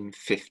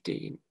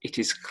 1915, it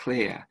is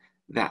clear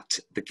that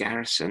the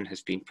garrison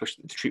has been pushed,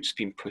 the troops have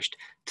been pushed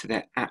to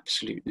their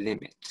absolute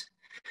limit.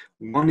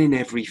 1 in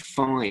every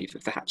 5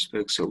 of the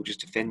Habsburg soldiers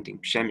defending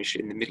Przemyśl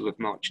in the middle of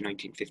March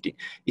 1915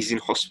 is in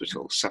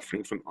hospital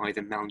suffering from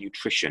either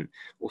malnutrition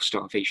or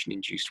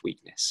starvation-induced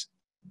weakness.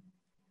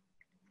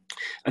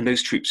 And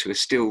those troops who are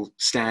still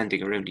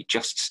standing or only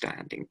just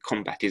standing,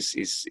 combat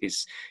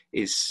is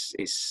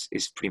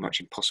pretty much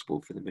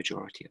impossible for the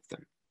majority of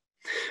them.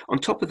 On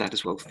top of that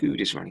as well,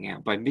 food is running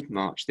out. By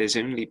mid-March, there's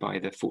only, by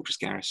the fortress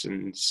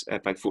garrisons,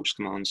 by the fortress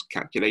command's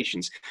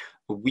calculations,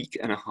 a week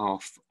and a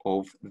half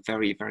of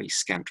very, very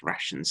scant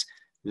rations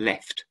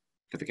left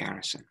for the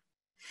garrison.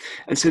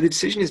 And so the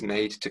decision is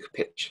made to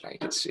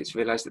capitulate. It's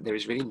realized that there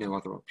is really no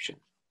other option.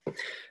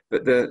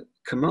 But the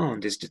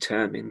command is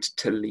determined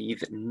to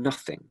leave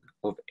nothing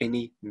of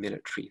any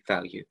military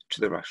value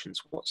to the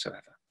Russians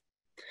whatsoever.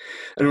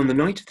 And on the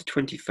night of the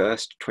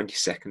 21st,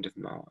 22nd of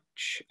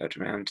March, at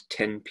around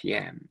 10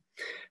 p.m.,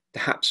 the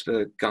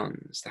Habsburg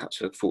guns, the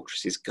Habsburg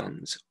fortress's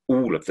guns,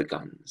 all of the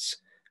guns,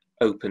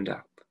 opened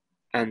up,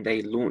 and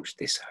they launched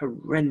this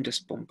horrendous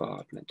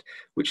bombardment,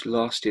 which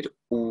lasted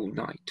all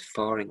night,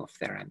 firing off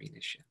their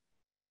ammunition.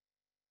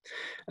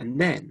 And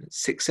then, at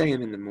 6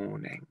 a.m. in the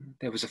morning,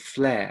 there was a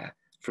flare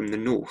from the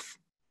north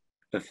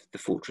of the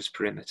fortress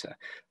perimeter,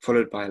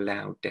 followed by a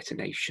loud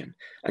detonation,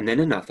 and then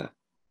another,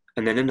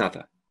 and then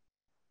another,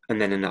 and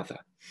then another.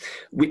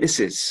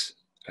 Witnesses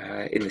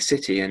in the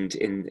city and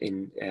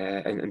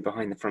and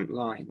behind the front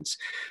lines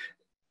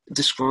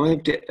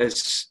described it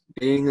as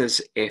being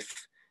as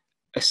if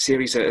a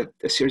series of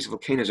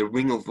volcanoes, a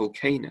ring of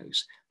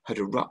volcanoes, had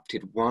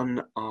erupted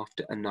one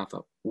after another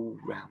all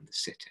round the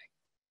city.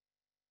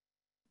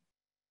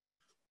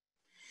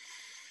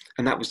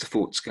 And that was the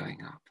forts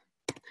going up.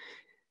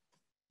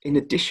 In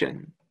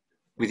addition,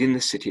 within the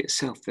city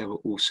itself, there were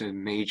also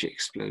major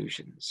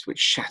explosions which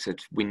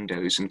shattered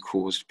windows and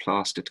caused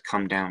plaster to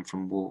come down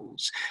from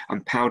walls,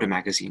 and powder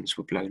magazines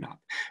were blown up.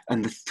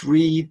 And the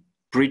 3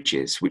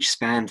 bridges which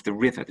spanned the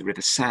river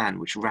San,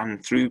 which ran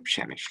through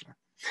Przemysl,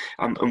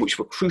 and which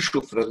were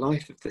crucial for the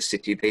life of the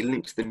city, they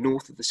linked the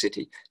north of the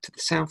city to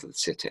the south of the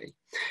city,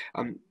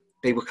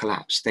 they were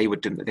collapsed, they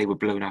were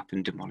blown up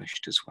and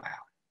demolished as well.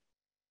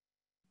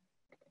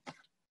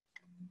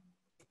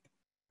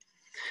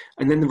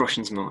 And then the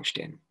Russians marched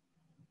in.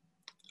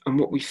 And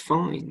what we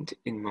find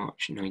in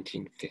March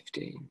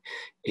 1915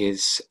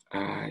 is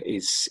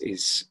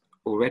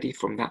already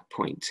from that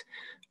point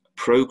a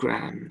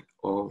program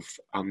of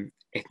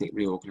ethnic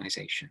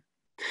reorganization.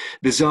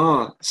 The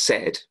Tsar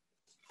said,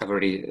 I've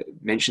already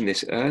mentioned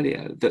this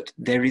earlier, that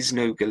there is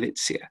no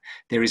Galicia,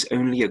 there is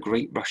only a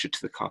great Russia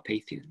to the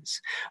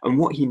Carpathians. And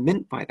what he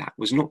meant by that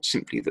was not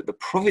simply that the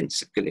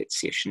province of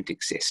Galicia shouldn't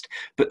exist,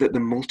 but that the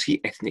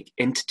multi-ethnic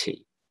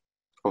entity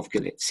of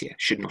Galicia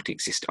should not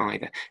exist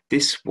either.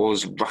 This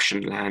was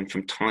Russian land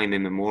from time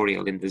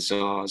immemorial in the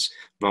Tsar's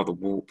rather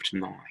warped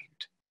mind.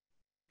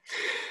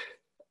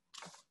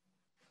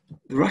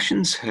 The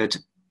Russians had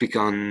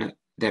begun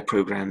their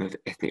program of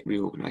ethnic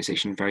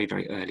reorganization very,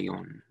 very early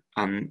on.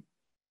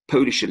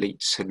 Polish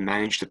elites had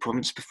managed the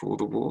province before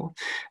the war,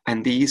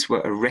 and these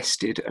were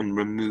arrested and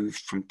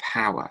removed from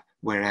power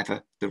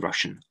wherever the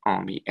Russian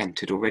army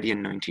entered already in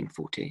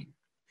 1914.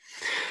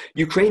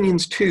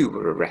 Ukrainians too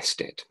were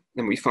arrested,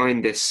 and we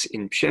find this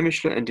in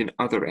Przemysl and in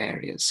other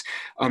areas.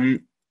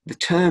 The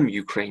term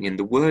Ukrainian,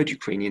 the word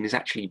Ukrainian, is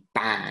actually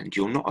banned.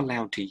 You're not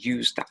allowed to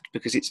use that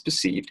because it's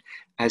perceived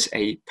as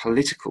a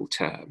political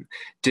term,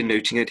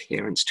 denoting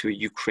adherence to a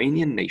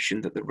Ukrainian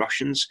nation that the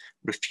Russians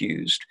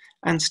refused,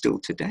 and still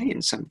today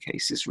in some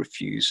cases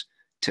refuse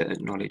to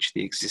acknowledge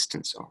the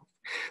existence of.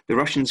 The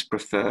Russians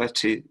prefer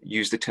to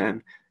use the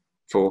term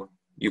for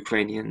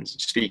Ukrainian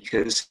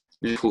speakers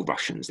Little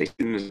Russians. They see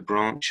them as a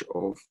branch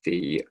of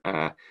the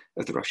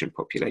Russian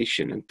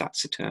population, and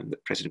that's a term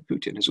that President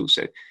Putin has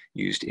also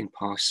used in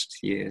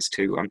past years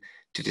to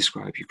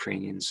describe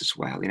Ukrainians as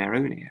well in our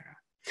own era.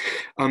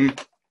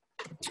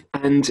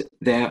 And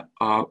there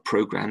are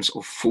programs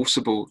of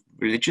forcible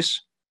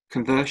religious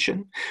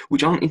conversion,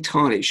 which aren't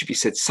entirely, it should be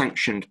said,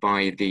 sanctioned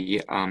by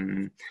the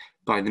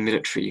by the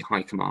military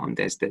high command.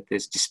 There's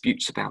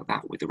disputes about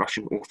that with the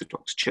Russian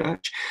Orthodox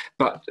Church,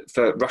 but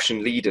for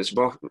Russian leaders,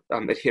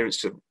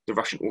 adherence to the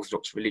Russian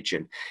Orthodox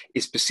religion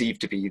is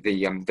perceived to be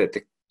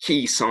the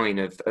key sign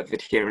of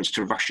adherence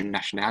to Russian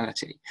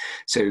nationality.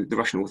 So the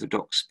Russian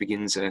Orthodox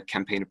begins a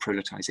campaign of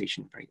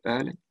proletization very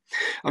early.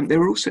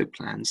 There are also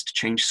plans to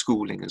change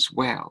schooling as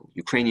well.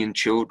 Ukrainian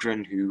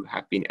children who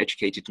have been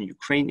educated in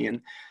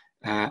Ukrainian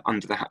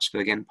under the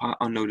Habsburg Empire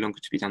are no longer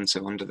to be done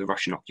so under the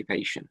Russian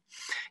occupation.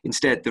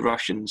 Instead, the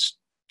Russians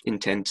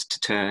intend to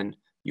turn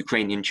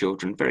Ukrainian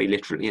children very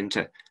literally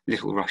into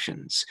little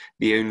Russians.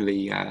 The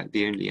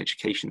only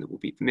education that will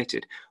be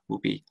permitted will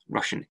be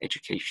Russian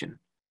education,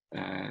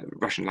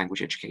 Russian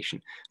language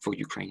education for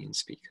Ukrainian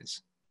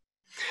speakers.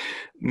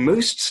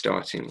 Most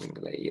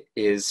startlingly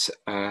is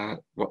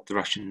what the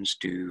Russians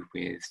do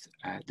with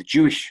the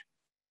Jewish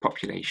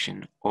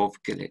population of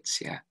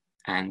Galicia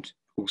and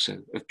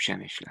also of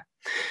Przemysl.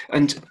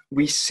 And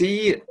we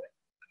see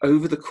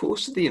over the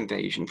course of the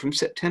invasion, from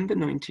September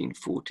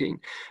 1914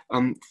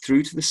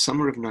 through to the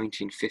summer of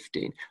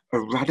 1915, a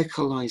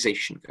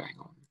radicalization going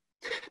on.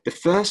 The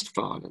first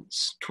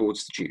violence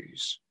towards the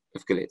Jews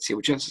of Galicia,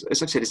 which,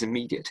 as I've said, is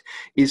immediate,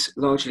 is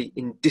largely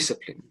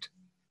indisciplined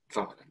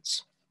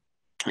violence.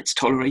 It's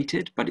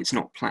tolerated, but it's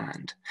not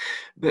planned.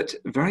 But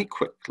very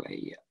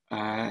quickly,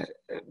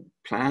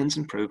 plans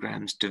and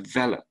programs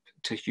develop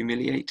to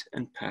humiliate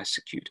and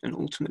persecute and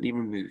ultimately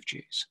remove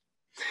Jews.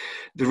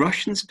 The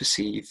Russians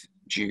perceive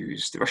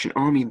Jews, the Russian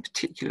army in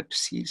particular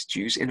perceives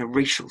Jews in a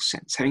racial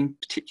sense, having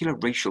particular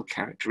racial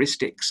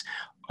characteristics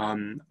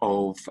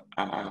of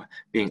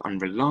being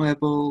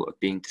unreliable, of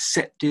being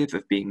deceptive,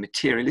 of being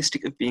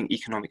materialistic, of being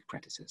economic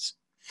predators.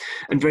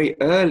 And very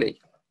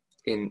early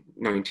in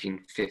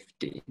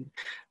 1915,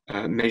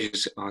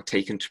 measures are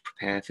taken to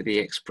prepare for the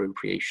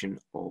expropriation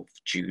of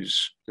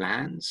Jews'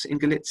 lands in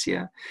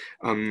Galicia.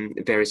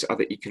 Various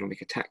other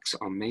economic attacks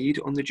are made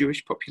on the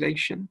Jewish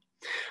population.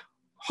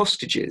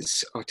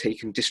 Hostages are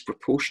taken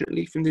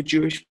disproportionately from the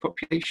Jewish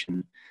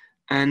population,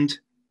 and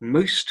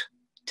most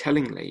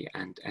tellingly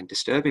and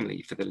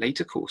disturbingly for the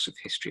later course of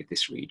history of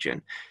this region,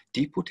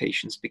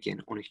 deportations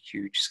begin on a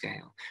huge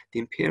scale. The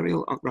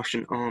Imperial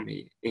Russian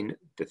Army in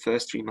the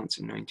first 3 months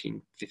of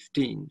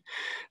 1915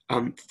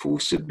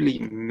 forcibly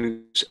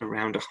moves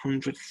around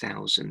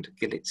 100,000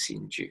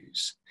 Galician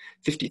Jews.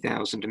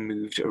 50,000 are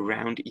moved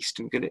around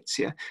eastern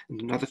Galicia, and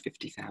another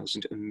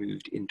 50,000 are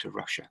moved into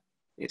Russia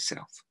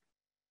itself.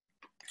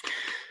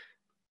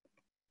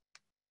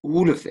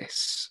 All of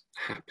this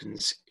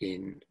happens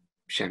in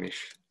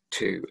Przemyśl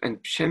too, and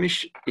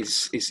Przemyśl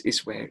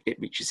is where it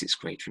reaches its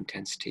greater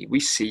intensity. We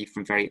see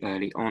from very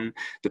early on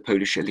the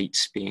Polish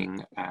elites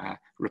being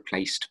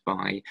replaced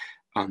by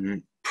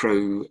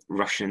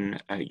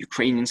pro-Russian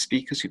Ukrainian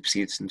speakers who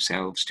perceive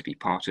themselves to be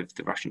part of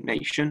the Russian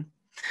nation.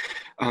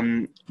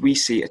 We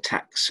see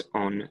attacks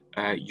on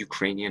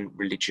Ukrainian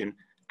religion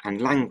and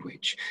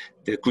language.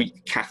 The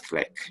Greek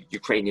Catholic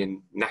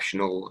Ukrainian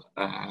national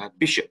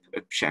bishop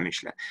of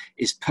Przemyśl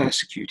is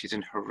persecuted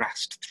and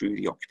harassed through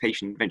the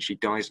occupation and eventually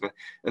dies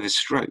of a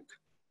stroke.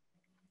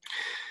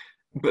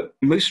 But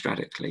most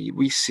radically,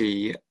 we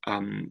see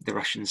the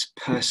Russians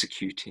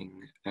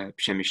persecuting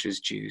Przemyśl's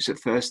Jews, at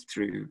first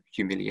through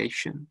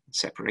humiliation,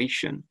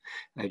 separation.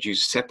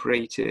 Jews are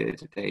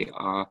separated, they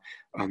are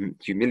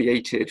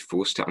humiliated,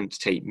 forced to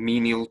undertake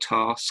menial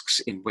tasks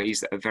in ways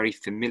that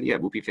are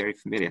will be very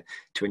familiar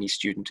to any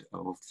student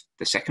of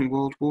the Second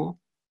World War.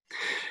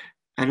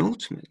 And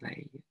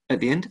ultimately, at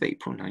the end of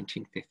April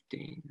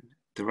 1915,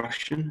 the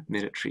Russian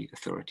military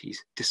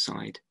authorities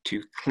decide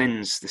to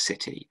cleanse the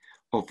city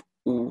of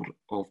all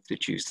of the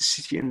Jews, the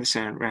city and the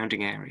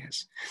surrounding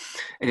areas.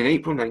 And in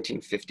April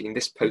 1915,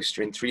 this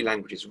poster in 3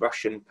 languages,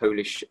 Russian,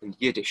 Polish, and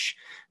Yiddish,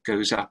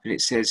 goes up, and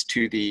it says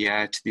to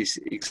this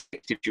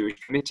Executive Jewish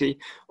Committee,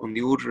 on the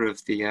order of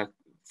the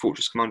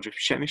Fortress Commander of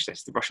Przemyśl,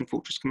 that's the Russian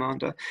Fortress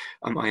Commander,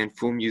 I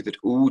inform you that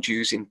all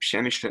Jews in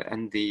Przemyśl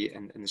and the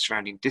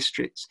surrounding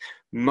districts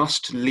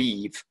must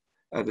leave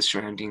the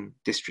surrounding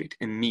district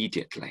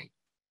immediately.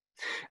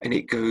 And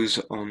it goes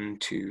on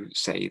to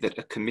say that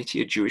a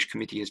Jewish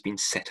committee has been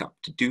set up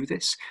to do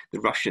this.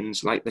 The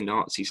Russians, like the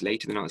Nazis,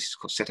 later the Nazis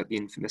of course set up the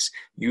infamous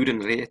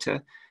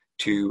Judenräte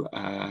to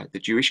the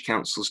Jewish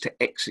councils to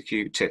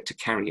execute, to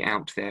carry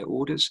out their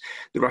orders.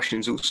 The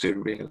Russians also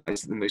realized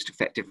that the most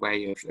effective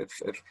way of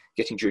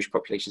getting Jewish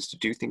populations to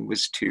do things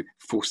was to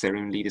force their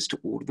own leaders to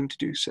order them to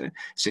do so.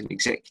 So an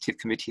executive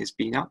committee has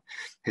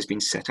been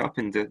set up,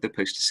 and the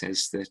poster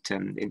says that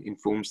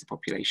informs the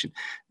population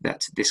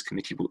that this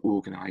committee will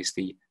organize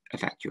the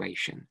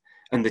evacuation,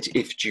 and that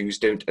if Jews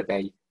don't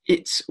obey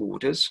its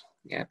orders,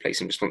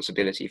 placing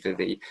responsibility for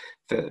the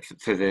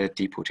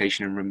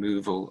deportation and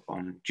removal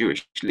on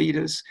Jewish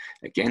leaders,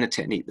 again a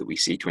technique that we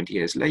see 20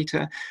 years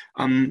later,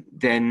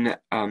 then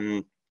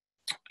the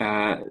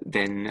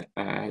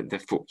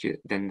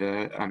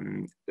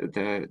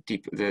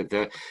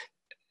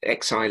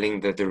exiling,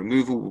 the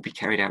removal will be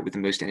carried out with the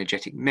most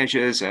energetic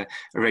measures. A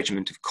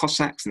regiment of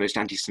Cossacks, the most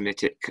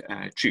anti-Semitic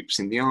troops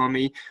in the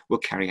army, will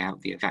carry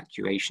out the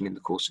evacuation in the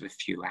course of a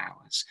few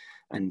hours.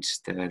 And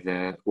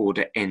the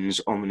order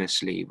ends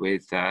ominously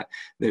with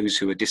those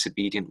who are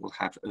disobedient will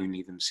have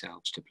only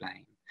themselves to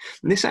blame.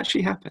 And this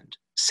actually happened.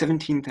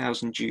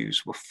 17,000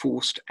 Jews were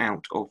forced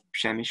out of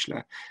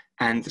Przemyśl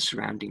and the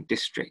surrounding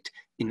district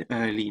in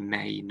early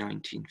May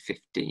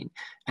 1915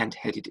 and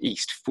headed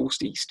east,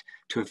 forced east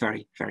to a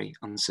very, very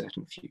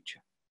uncertain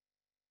future.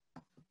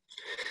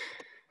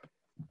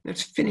 Now,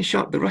 to finish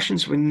up, the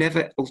Russians were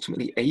never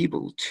ultimately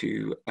able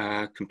to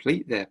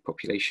complete their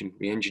population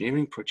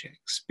re-engineering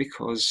projects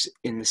because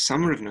in the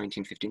summer of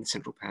 1915, the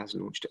Central Powers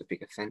launched a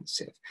big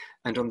offensive.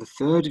 And on the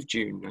 3rd of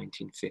June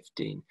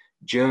 1915,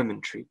 German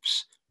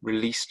troops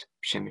released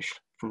Przemysl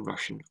from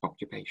Russian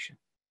occupation.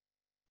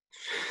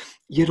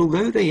 Yet,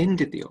 although they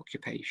ended the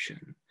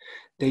occupation,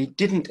 they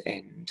didn't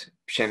end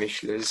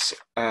Przemyśl's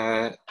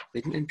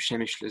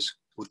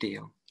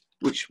ordeal,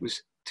 which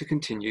was to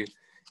continue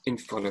in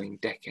following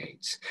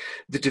decades.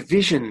 The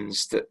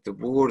divisions that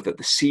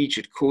the siege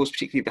had caused,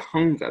 particularly the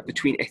hunger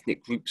between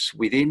ethnic groups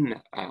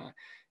within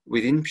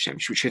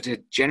Przemyśl, which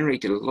had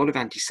generated a lot of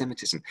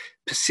anti-Semitism,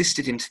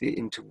 persisted into the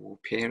interwar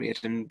period,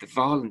 and the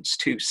violence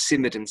too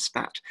simmered and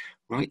spat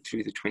right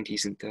through the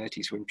 20s and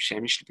 30s when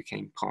Przemyśl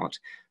became part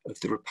of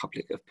the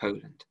Republic of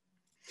Poland.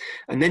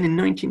 And then in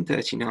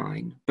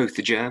 1939, both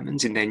the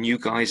Germans in their new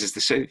guise as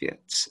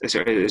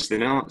as the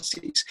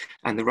Nazis,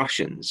 and the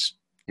Russians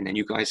in their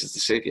new guise as the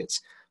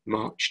Soviets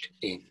marched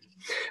in.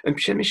 And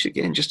Przemyśl,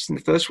 again, just in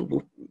the First World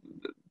War,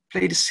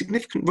 played a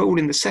significant role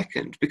in the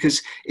Second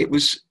because it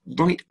was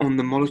right on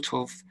the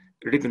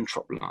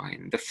Molotov-Ribbentrop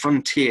line, the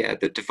frontier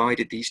that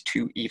divided these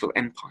two evil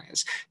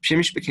empires.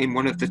 Przemyśl became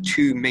one of the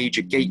two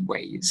major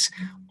gateways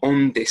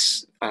on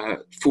this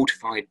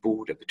fortified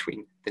border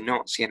between the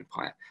Nazi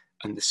Empire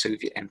and the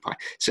Soviet Empire.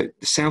 So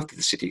the south of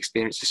the city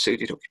experienced a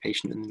Soviet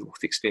occupation and the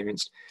north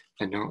experienced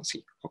a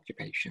Nazi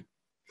occupation.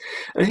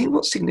 And I think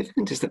what's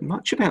significant is that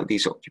much about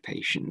these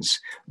occupations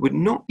would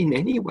not in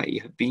any way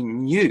have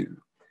been new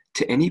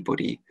to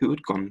anybody who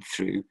had gone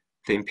through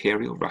the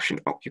Imperial Russian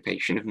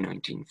occupation of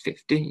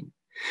 1915.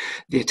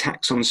 The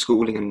attacks on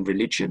schooling and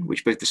religion,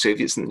 which both the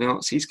Soviets and the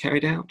Nazis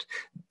carried out,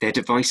 their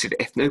divisive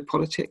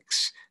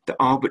ethnopolitics, the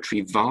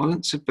arbitrary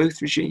violence of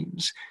both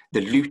regimes,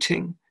 the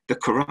looting, the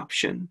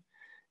corruption,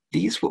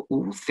 these were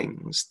all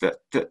things that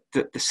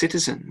the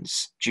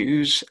citizens,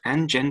 Jews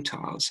and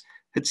Gentiles,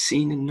 had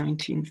seen in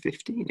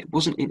 1915. It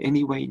wasn't in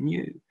any way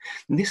new.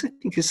 And this, I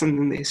think, is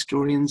something that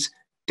historians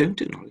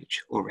don't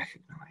acknowledge or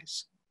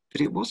recognize,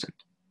 but it wasn't.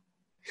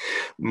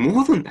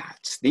 More than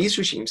that, these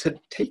regimes had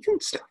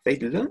taken stuff.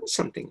 They'd learned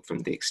something from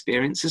the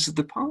experiences of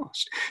the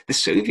past. The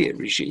Soviet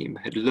regime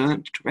had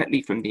learned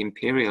directly from the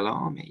Imperial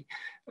Army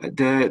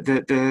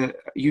the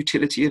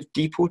utility of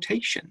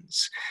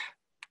deportations.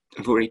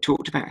 I've already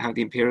talked about how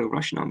the Imperial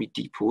Russian Army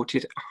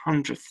deported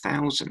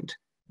 100,000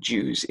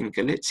 Jews in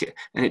Galicia,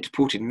 and it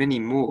deported many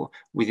more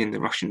within the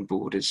Russian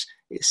borders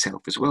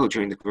itself as well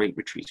during the Great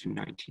Retreat of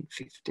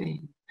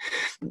 1915.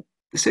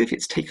 The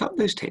Soviets take up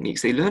those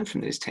techniques, they learn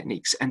from those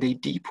techniques, and they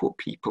deport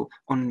people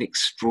on an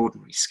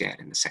extraordinary scale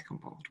in the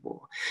Second World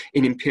War.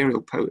 In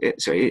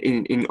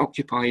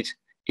occupied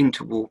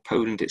interwar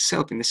Poland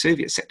itself, in the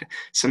Soviet sector,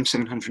 some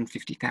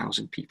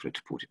 750,000 people are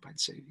deported by the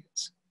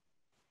Soviets.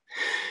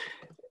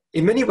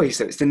 In many ways,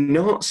 though, it's the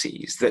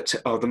Nazis that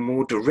are the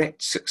more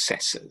direct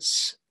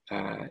successors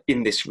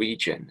in this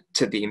region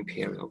to the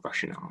Imperial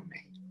Russian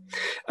Army.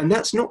 And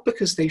that's not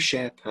because they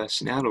share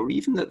personnel or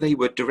even that they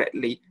were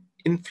directly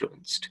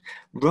influenced.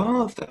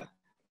 Rather,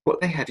 what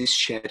they have is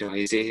shared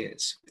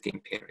ideas with the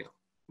Imperial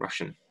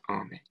Russian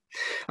Army.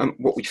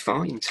 What we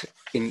find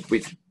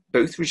with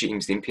both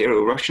regimes, the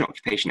Imperial Russian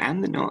occupation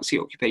and the Nazi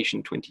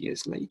occupation 20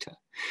 years later,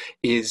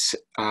 is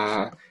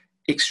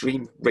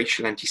extreme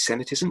racial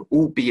anti-Semitism,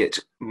 albeit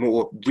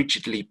more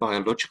rigidly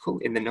biological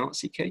in the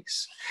Nazi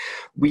case.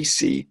 We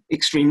see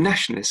extreme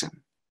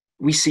nationalism.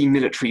 We see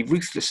military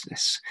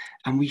ruthlessness.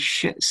 And we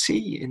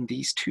see in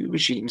these two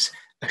regimes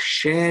a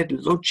shared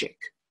logic,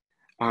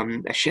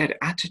 a shared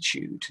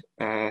attitude,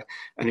 and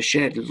a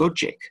shared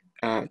logic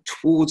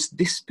towards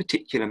this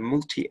particular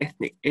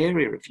multi-ethnic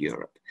area of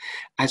Europe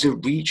as a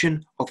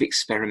region of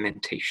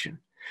experimentation,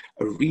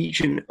 a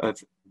region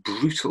of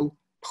brutal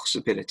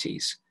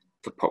possibilities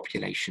for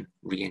population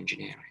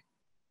re-engineering.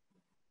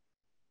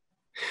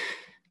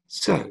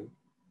 So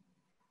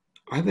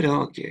I would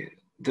argue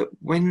that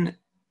when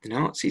the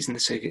Nazis and the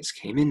Soviets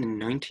came in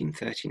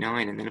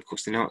 1939, and then of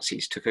course the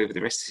Nazis took over the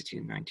rest of the city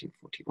in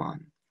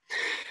 1941,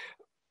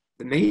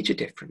 the major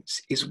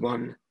difference is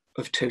one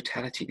of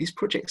totality. These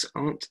projects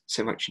aren't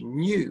so much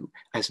new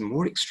as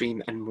more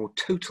extreme and more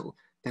total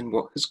than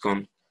what has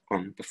gone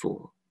on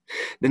before.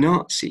 The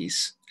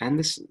Nazis and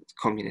the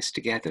communists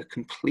together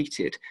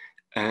completed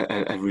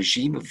a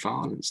regime of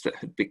violence that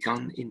had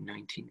begun in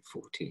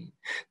 1914.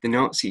 The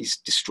Nazis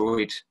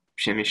destroyed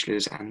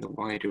Przemyśl and the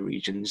wider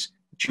region's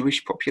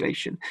Jewish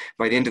population.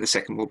 By the end of the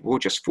Second World War,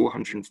 just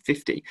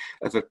 450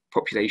 of a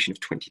population of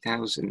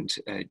 20,000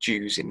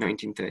 Jews in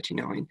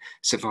 1939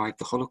 survived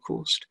the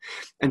Holocaust.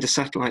 And a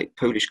satellite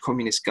Polish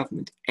communist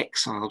government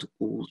exiled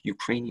all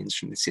Ukrainians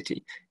from the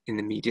city in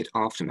the immediate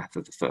aftermath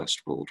of the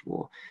First World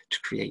War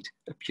to create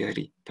a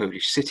purely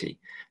Polish city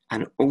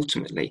and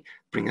ultimately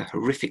bring a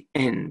horrific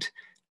end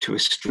to a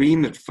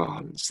stream of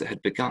violence that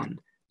had begun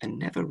and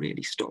never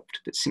really stopped,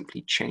 but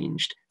simply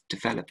changed,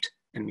 developed,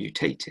 and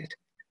mutated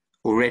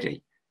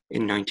already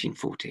in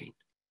 1914.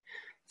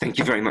 Thank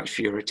you very much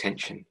for your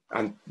attention.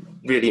 I'm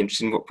really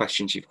interested in what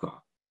questions you've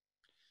got.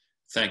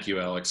 Thank you,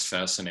 Alex.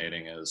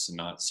 Fascinating is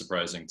not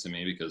surprising to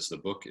me because the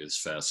book is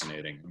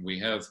fascinating. We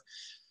have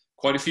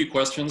quite a few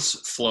questions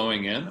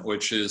flowing in,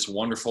 which is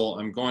wonderful.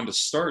 I'm going to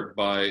start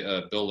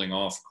by building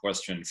off a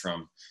question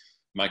from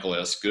Michael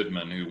S.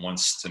 Goodman, who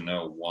wants to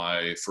know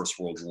why First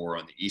World War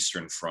on the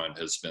Eastern Front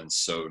has been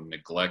so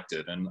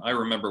neglected. And I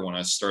remember when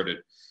I started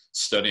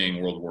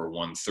studying World War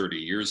I 30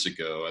 years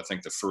ago, I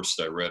think the first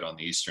I read on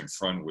the Eastern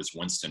Front was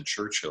Winston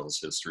Churchill's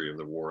History of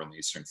the War on the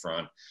Eastern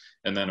Front.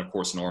 And then, of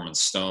course, Norman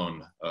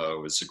Stone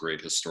was a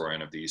great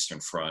historian of the Eastern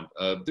Front.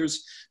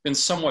 There's been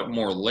somewhat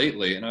more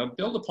lately, and I'll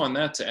build upon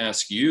that to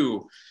ask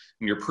you,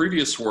 in your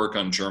previous work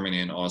on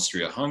Germany and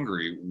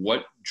Austria-Hungary,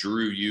 what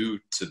drew you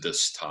to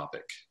this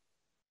topic?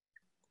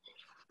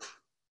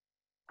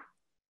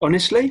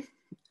 Honestly,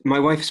 my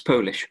wife is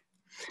Polish.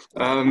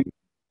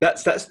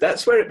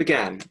 That's where it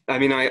began. I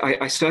mean,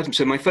 I started.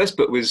 So my first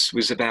book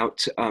was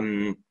about.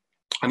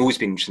 I've always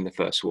been interested in the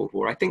First World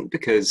War. I think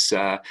because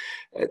the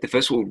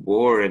First World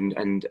War and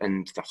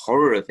the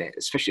horror of it,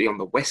 especially on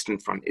the Western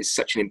Front, is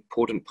such an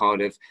important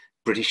part of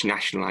British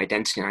national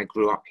identity. And I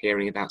grew up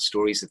hearing about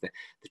stories of the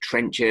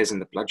trenches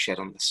and the bloodshed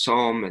on the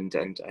Somme and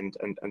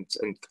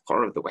the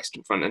horror of the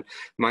Western Front. And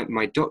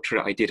my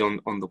doctorate I did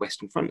on the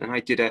Western Front, and I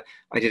did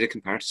a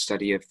comparative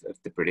study of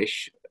the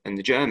British and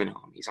the German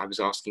armies. I was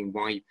asking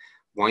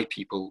how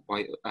people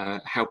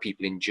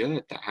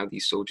endured that, how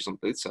these soldiers on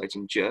both sides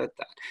endured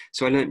that.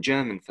 So I learned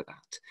German for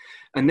that.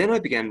 And then I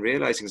began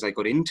realizing as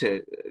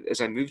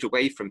I moved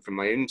away from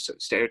my own sort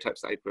of stereotypes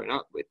that I'd grown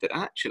up with, that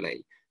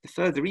actually the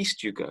further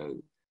east you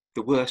go,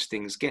 the worse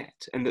things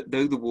get. And that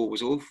though the war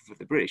was awful for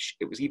the British,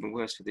 it was even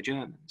worse for the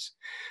Germans.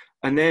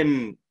 And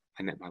then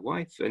I met my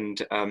wife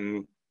and I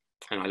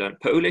learned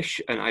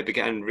Polish, and I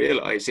began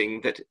realizing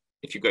that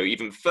if you go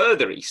even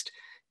further east,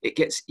 it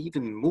gets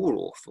even more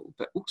awful,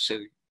 but also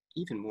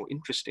even more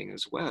interesting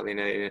as well in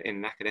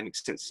an academic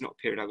sense. It's not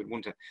a period I would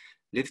want to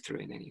live through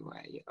in any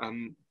way.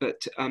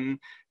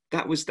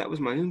 That was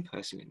my own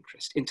personal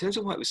interest. In terms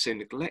of why it was so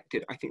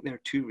neglected, I think there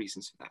are two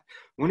reasons for that.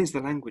 One is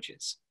the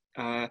languages.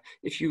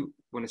 If you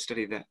want to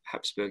study the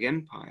Habsburg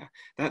Empire,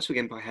 the Habsburg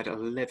Empire had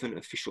 11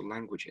 official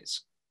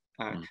languages.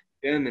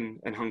 German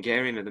and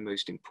Hungarian are the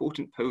most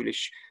important.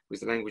 Polish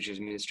was the language of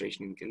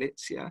administration in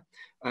Galicia.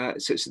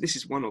 So this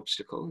is one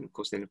obstacle. And of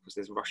course,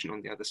 there's Russian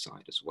on the other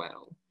side as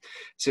well.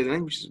 So the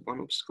language is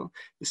one obstacle.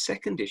 The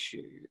second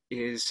issue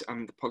is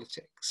the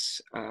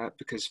politics,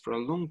 because for a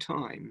long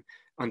time,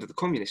 under the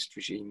communist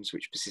regimes,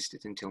 which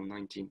persisted until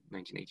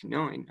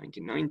 1989,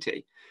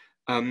 1990,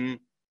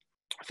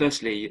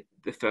 firstly,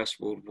 the First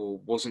World War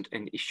wasn't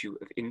an issue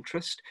of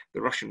interest.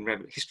 The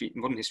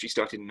modern history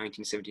started in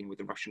 1917 with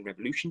the Russian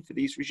Revolution for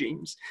these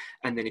regimes.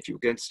 And then if you were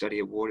going to study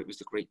a war, it was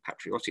the Great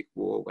Patriotic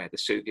War, where the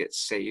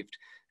Soviets saved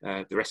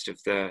the rest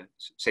of the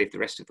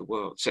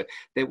world. So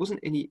there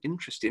wasn't any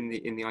interest in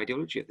the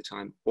ideology at the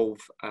time of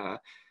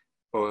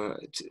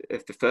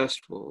the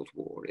First World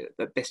War.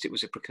 At best, it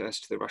was a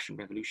precursor to the Russian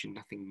Revolution,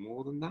 nothing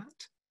more than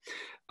that.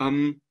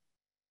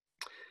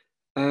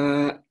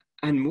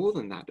 And more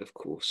than that, of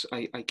course,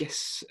 I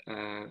guess,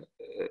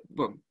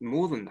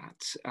 more than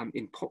that,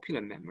 in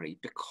popular memory,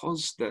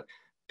 because the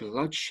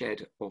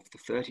bloodshed of the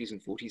 30s and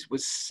 40s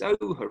was so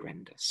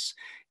horrendous,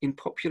 in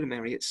popular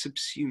memory, it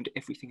subsumed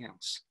everything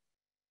else.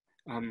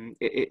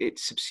 It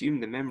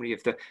subsumed the memory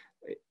of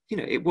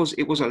it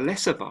was a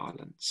lesser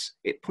violence.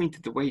 It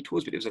pointed the way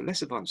towards, but it was a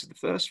lesser violence of the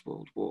First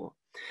World War,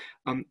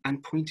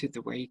 and pointed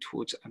the way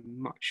towards a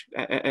much,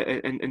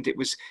 and it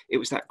was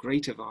that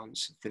greater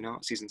violence of the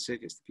Nazis and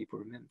Soviets that people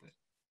remembered.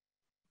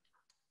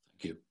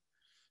 Thank you.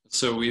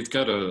 So we've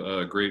got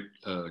a great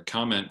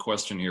comment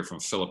question here from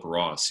Philip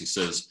Ross. He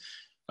says,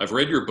 I've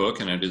read your book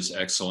and it is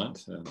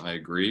excellent, and I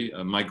agree.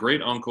 My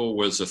great uncle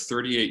was a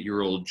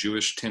 38-year-old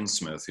Jewish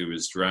tinsmith who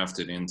was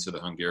drafted into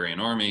the Hungarian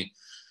army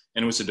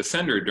and was a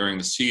defender during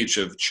the siege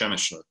of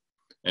Przemysl.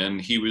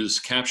 And he was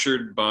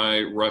captured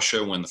by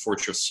Russia when the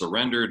fortress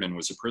surrendered and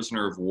was a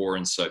prisoner of war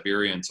in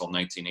Siberia until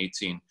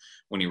 1918,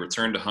 when he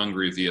returned to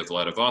Hungary via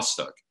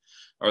Vladivostok.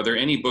 Are there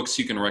any books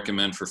you can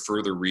recommend for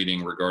further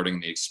reading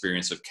regarding the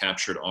experience of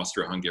captured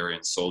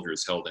Austro-Hungarian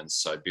soldiers held in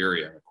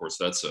Siberia? And of course,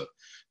 that's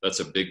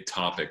a big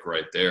topic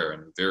right there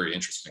and a very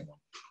interesting one.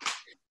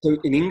 So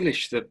in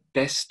English, the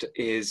best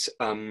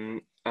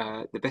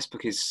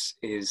book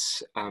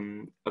is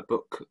a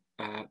book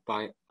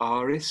by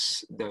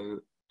Aris, though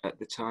at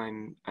the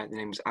time the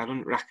name was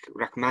Alan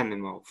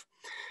Rachmaninoff,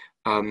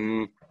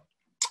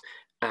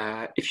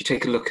 if you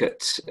take a look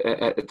at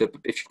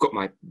if you've got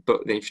my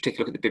book, then if you take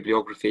a look at the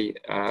bibliography,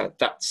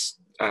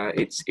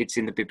 it's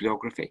in the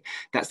bibliography.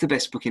 That's the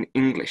best book in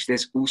English.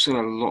 There's also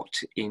a lot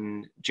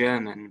in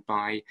German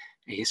by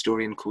a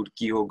historian called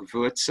Georg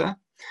Würzer.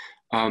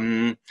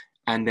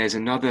 And there's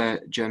another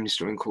German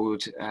historian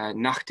called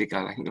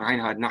Nachtigall, I think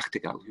Reinhard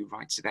Nachtigall, who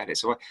writes about it.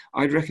 So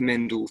I'd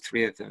recommend all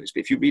three of those.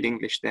 But if you read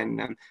English,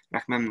 then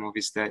Rachmaninoff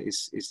is the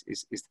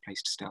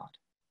place to start.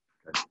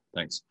 Okay,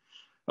 thanks.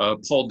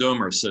 Paul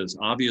Domer says,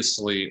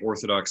 obviously,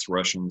 Orthodox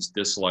Russians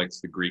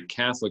disliked the Greek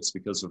Catholics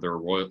because of their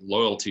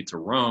loyalty to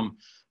Rome,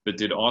 but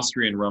did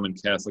Austrian Roman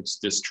Catholics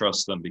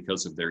distrust them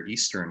because of their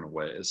Eastern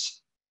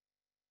ways?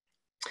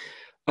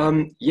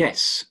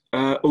 Yes,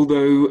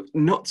 although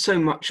not so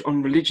much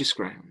on religious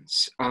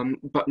grounds,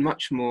 but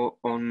much more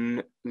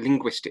on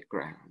linguistic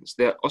grounds.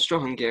 The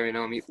Austro-Hungarian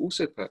army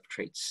also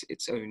perpetrates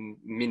its own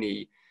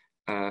mini,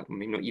 I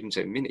mean, not even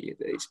so mini,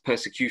 its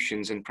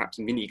persecutions and perhaps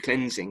mini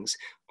cleansings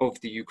of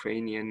the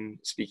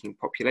Ukrainian-speaking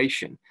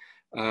population.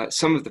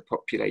 Some of the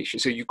population,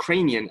 so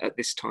Ukrainian at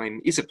this time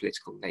is a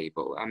political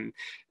label.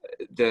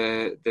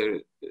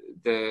 The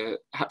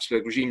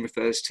Habsburg regime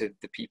refers to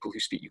the people who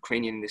speak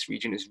Ukrainian in this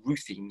region as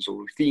Ruthenians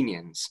or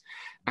Ruthenians.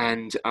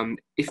 And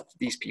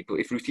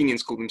if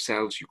Ruthenians call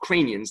themselves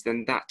Ukrainians,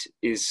 then that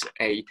is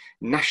a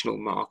national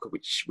marker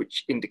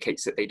which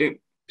indicates that they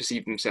don't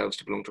perceive themselves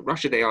to belong to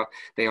Russia.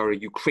 They are a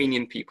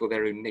Ukrainian people,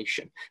 their own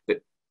nation.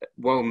 But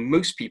while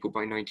most people by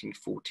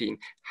 1914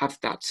 have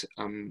that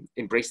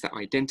embrace that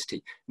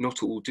identity,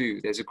 not all do.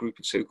 There's a group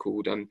of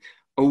so-called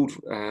old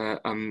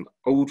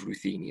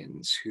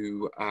Ruthenians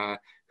who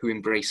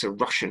embrace a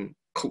Russian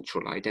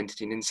cultural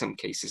identity, and in some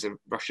cases a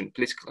Russian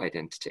political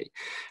identity.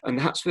 And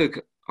the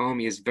Habsburg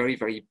army is very,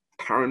 very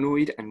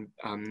paranoid, and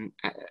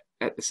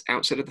at the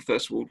outset of the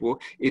First World War,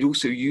 it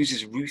also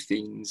uses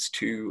Ruthenes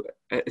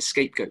as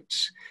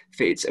scapegoats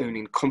for its own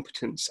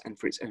incompetence and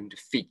for its own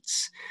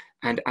defeats.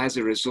 And as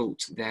a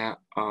result, there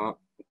are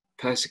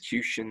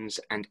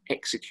persecutions and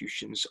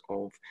executions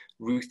of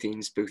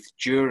Ruthenes both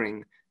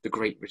during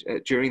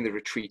the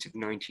retreat of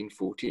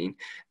 1914,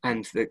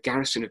 and the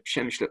garrison of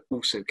Przemyśl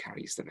also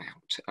carries them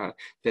out.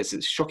 There's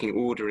a shocking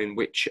order in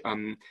which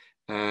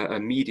a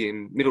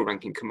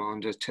middle-ranking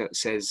commander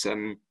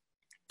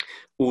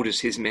orders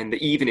his men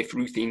that even if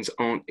Ruthenes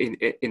aren't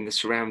in the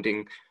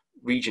surrounding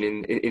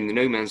region, in the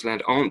no man's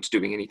land, aren't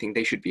doing anything,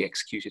 they should be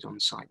executed on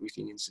sight,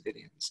 Ruthenian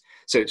civilians.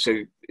 So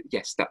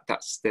yes,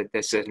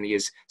 there certainly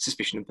is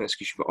suspicion and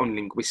persecution, but on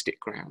linguistic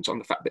grounds, on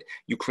the fact that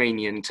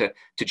Ukrainian to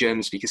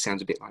German speakers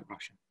sounds a bit like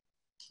Russian.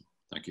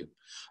 Thank you.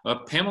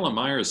 Pamela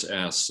Myers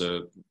asks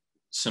a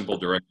simple,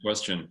 direct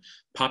question: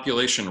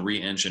 population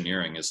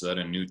re-engineering, is that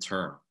a new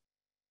term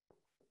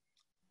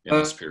in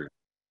this period?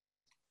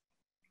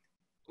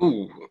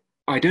 Oh,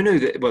 I don't know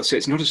that. Well, so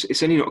it's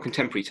certainly not a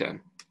contemporary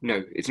term.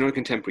 No, it's not a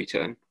contemporary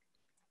term.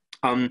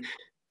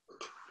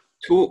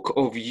 Talk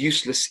of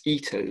useless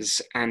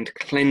eaters and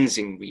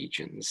cleansing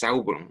regions,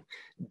 Zauberung,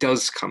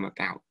 does come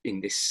about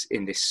at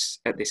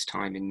this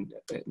time in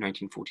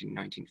 1914 and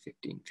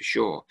 1915 for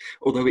sure,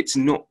 although it's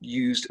not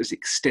used as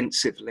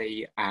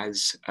extensively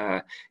as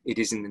it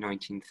is in the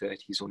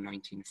 1930s or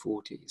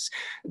 1940s.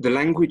 The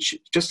language,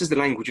 just as the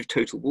language of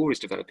total war is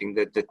developing,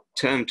 the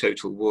term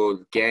total war,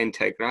 guerre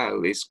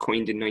intégrale, is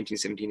coined in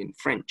 1917 in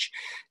French.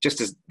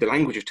 Just as the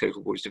language of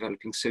total war is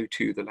developing, so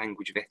too the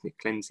language of ethnic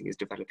cleansing is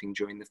developing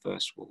during the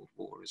First World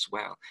War as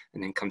well,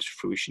 and then comes to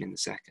fruition in the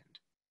Second.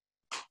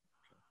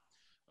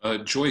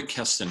 Joy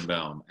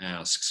Kestenbaum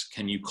asks,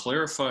 can you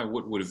clarify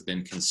what would have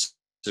been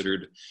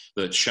considered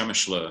the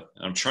Przemyśl,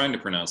 I'm trying to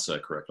pronounce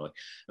that correctly,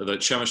 the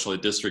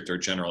Przemyśl district or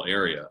general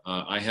area?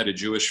 I had a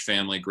Jewish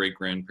family,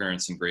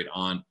 great-grandparents and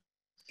great-aunt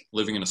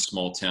living in a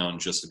small town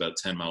just about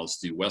 10 miles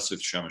due west of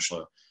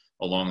Przemyśl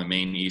along the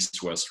main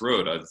east-west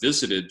road. I've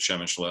visited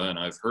Przemyśl and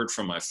I've heard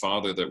from my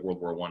father that World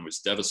War I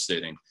was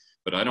devastating,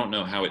 but I don't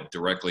know how it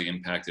directly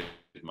impacted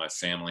my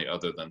family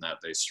other than that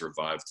they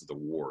survived the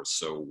war.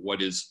 So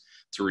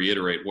to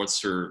reiterate,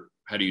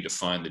 how do you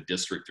define the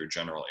district or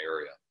general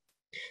area?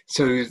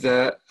 So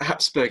the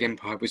Habsburg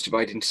Empire was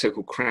divided into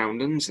so-called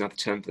crownlands, another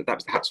term that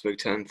was the Habsburg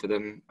term for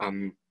them.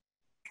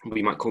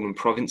 We might call them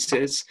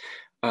provinces,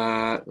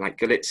 like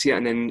Galicia,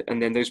 and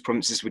then those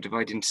provinces were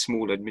divided into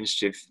small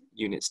administrative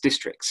units,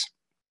 districts,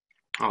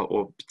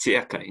 or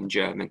Bezirke in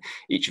German,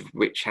 each of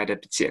which had a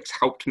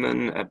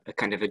Bezirkshauptmann, a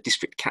kind of a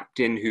district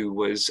captain who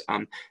was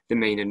the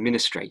main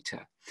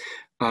administrator.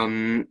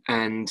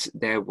 And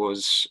there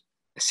was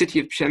a city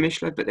of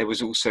Przemyśl, but there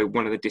was also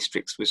one of the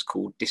districts was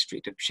called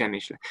District of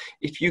Przemyśl.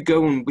 If you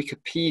go on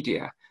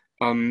Wikipedia,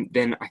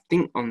 then I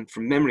think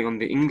from memory on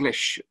the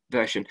English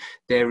version,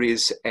 there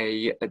is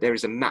a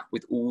map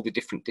with all the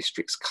different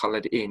districts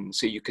coloured in,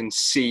 so you can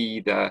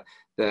see and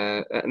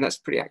that's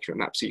a pretty accurate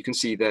map. So you can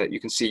see the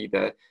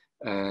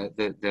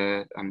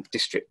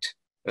district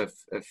of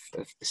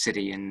the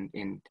city in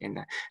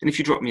there. And if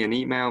you drop me an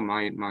email,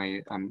 my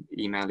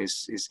email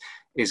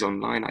is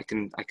online. I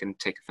can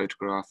take a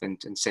photograph and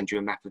send you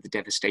a map of the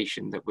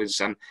devastation that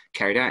was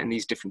carried out in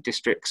these different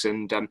districts.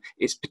 And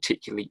it's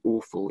particularly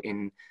awful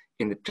in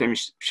in the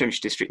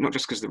Przemyśl district, not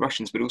just because of the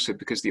Russians, but also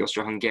because the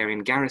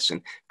Austro-Hungarian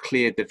garrison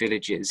cleared the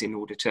villages in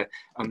order to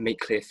make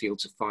clear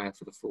fields of fire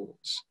for the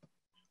forts.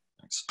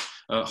 Thanks.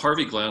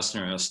 Harvey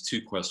Glasner asked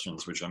two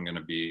questions, which I'm going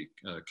to be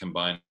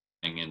combining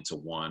into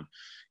one.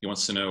 He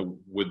wants to know,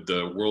 what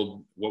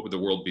would the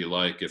world be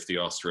like if the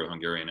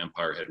Austro-Hungarian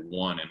Empire had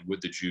won, and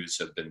would the Jews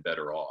have been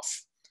better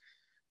off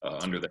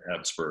under the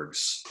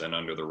Habsburgs than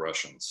under the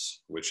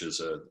Russians, which is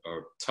a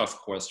tough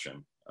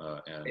question.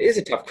 It is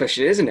a tough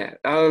question, isn't it?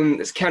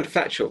 It's a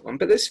counterfactual one,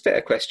 but it's a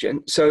fair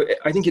question. So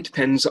I think it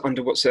depends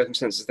under what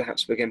circumstances the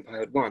Habsburg Empire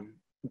had won.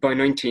 By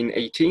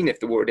 1918, if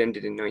the war had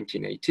ended in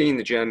 1918,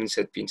 the Germans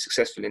had been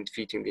successful in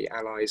defeating the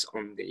Allies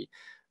on the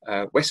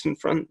Western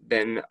Front,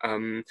 then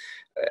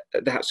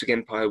the Habsburg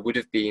Empire would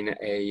have been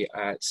a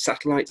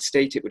satellite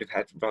state. It would have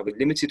had rather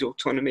limited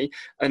autonomy.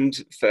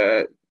 And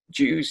for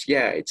Jews,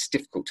 yeah, it's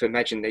difficult to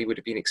imagine they would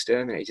have been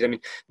exterminated. I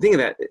mean, the thing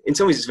about it, in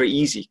some ways, it's a very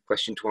easy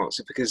question to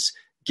answer, because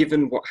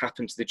given what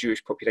happened to the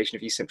Jewish population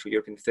of East Central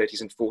Europe in the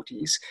 30s and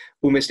 40s,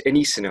 almost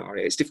any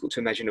scenario, it's difficult to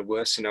imagine a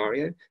worse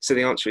scenario. So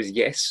the answer is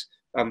yes.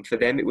 For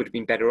them, it would have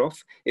been better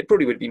off. It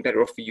probably would have been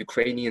better off for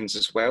Ukrainians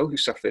as well, who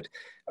suffered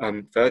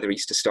further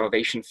east to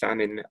starvation,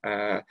 famine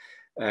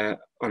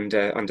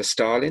under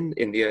Stalin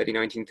in the early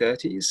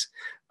 1930s.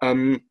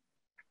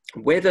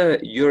 Whether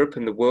Europe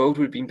and the world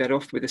would have been better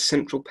off with a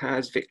Central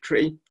Powers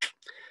victory,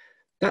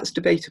 that's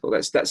debatable.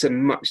 That's a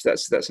much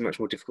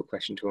more difficult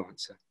question to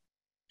answer.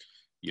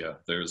 Yeah,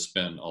 there's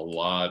been a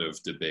lot of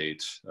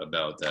debate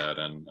about that,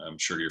 and I'm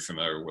sure you're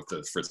familiar with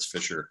the Fritz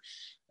Fischer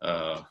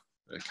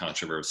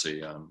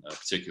controversy,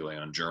 particularly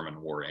on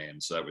German war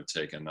aims. That would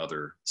take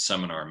another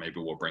seminar. Maybe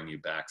we'll bring you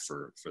back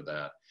for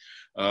that.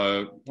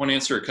 I want to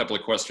answer a couple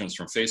of questions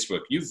from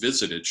Facebook. You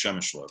visited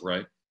Przemyśl,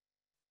 right?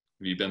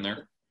 Have you been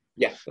there?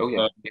 Yeah. Oh,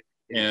 yeah.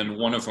 And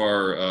one of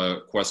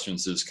our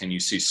questions is, can you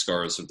see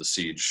scars of the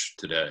siege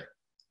today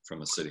from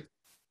the city?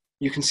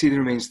 You can see the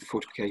remains of the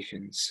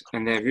fortifications,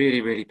 and they're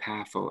really, really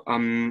powerful.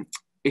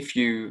 If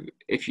you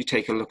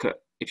take a look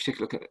at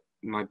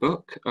my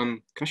book,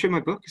 can I show my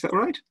book? Is that all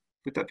right?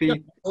 Would that be? Yeah,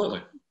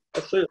 absolutely.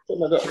 I'll show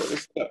my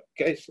book.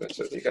 Okay, so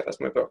there you go. That's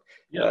my book.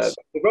 Yes.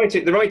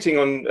 The writing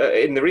on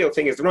in the real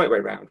thing is the right way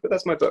around, but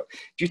that's my book.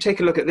 If you take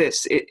a look at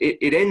this,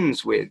 it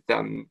ends with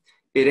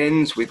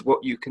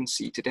what you can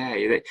see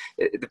today.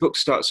 The book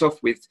starts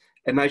off with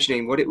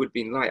imagining what it would have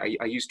been like.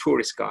 I use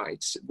tourist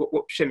guides,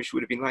 what Przemyśl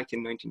would have been like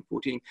in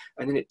 1914,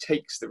 and then it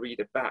takes the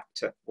reader back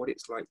to what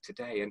it's like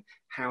today and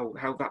how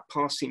that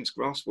past seems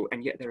graspable,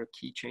 and yet there are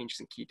key changes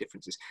and key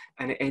differences.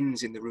 And it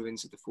ends in the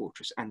ruins of the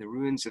fortress, and the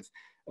ruins of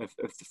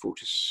the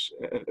fortress,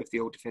 of the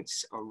old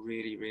defences, are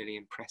really, really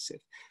impressive.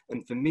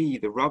 And for me,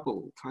 the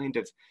rubble kind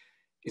of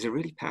is a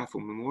really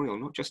powerful memorial,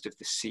 not just of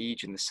the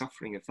siege and the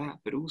suffering of that,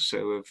 but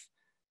also of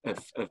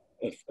the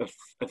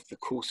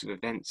course of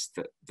events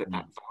that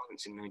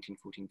violence in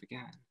 1914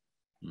 began.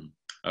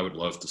 I would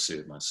love to see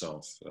it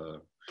myself.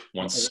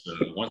 Once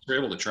we're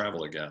able to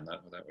travel again,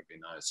 that would be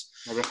nice.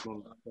 I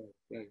recommend that.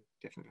 Yeah,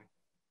 definitely.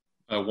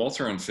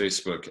 Walter on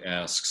Facebook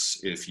asks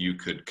if you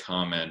could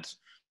comment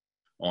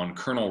on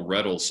Colonel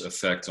Redl's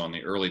effect on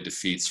the early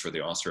defeats for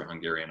the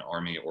Austro-Hungarian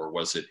army, or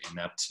was it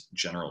inept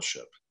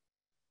generalship?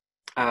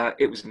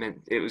 It was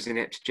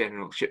inept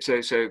generalship.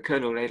 So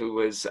Colonel Lengel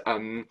was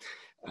a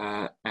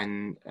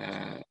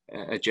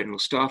general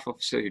staff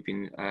officer who'd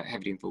been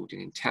heavily involved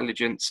in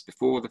intelligence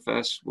before the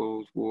First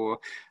World War.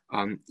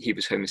 He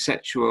was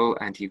homosexual,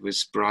 and he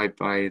was bribed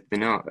by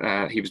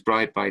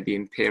the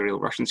Imperial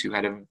Russians, who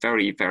had a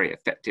very, very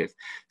effective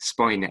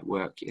spy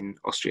network in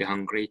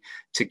Austria-Hungary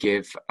to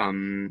give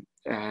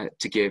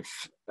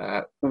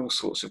all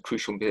sorts of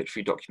crucial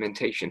military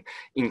documentation,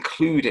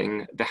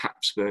 including the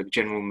Habsburg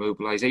General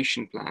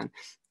Mobilization Plan,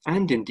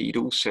 and indeed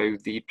also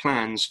the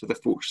plans for the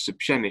fortress of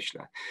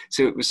Przemyśl.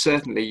 So it was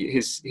certainly,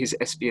 his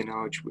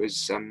espionage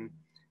was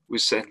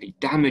certainly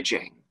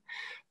damaging,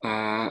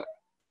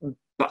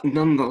 but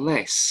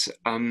nonetheless,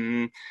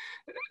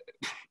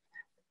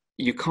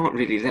 you can't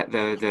really let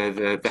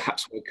the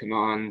Habsburg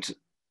command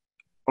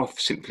off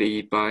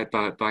simply by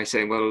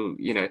saying, well,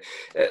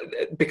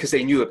 because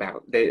they knew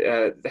about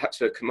the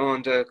Habsburg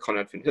commander,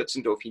 Konrad von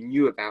Hötzendorf. He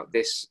knew about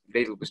this.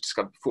 Wedel was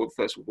discovered before the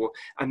First World War,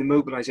 and the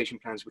mobilization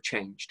plans were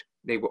changed.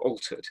 They were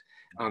altered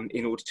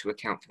in order to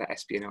account for that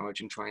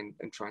espionage and try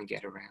and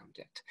get around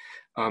it.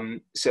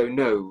 So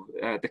no,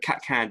 the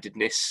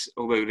cat-handedness,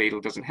 although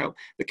Wedel doesn't help,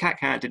 the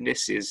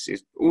cat-handedness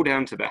is all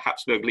down to the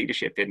Habsburg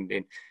leadership in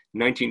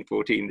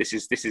 1914. This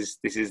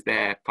is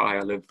their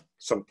pile of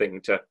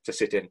something to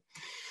sit in.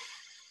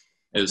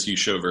 As you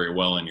show very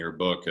well in your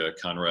book,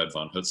 Konrad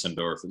von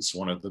Hötzendorf is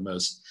one of the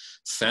most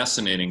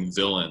fascinating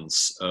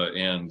villains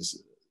and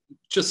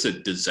just a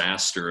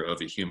disaster of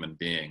a human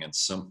being in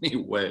so many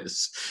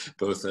ways,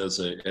 both as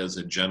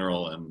a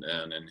general and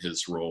in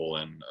his role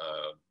in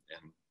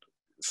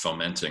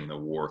fomenting the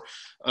war.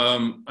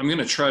 I'm going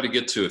to try to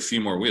get to a few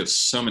more. We have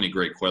so many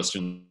great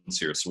questions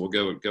here, so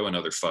we'll go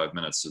another 5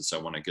 minutes, since I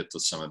want to get to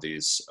some of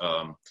these.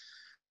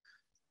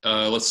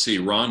 Let's see,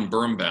 Ron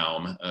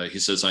Birnbaum, he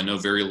says, I know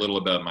very little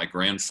about my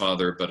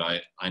grandfather, but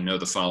I know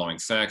the following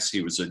facts.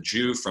 He was a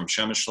Jew from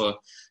Przemyśl,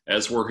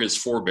 as were his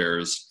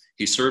forebears.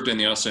 He served in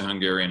the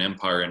Austro-Hungarian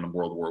Empire in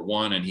World War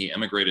I, and he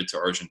emigrated to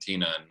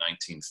Argentina in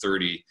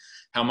 1930.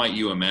 How might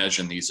you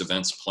imagine these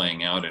events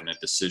playing out in a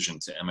decision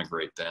to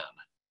emigrate then?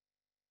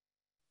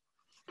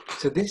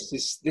 So this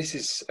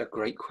is a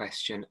great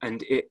question,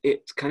 and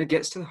it kind of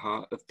gets to the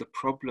heart of the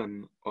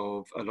problem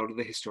of a lot of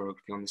the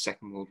historiography on the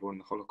Second World War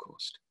and the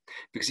Holocaust.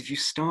 Because if you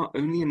start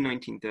only in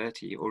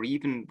 1930, or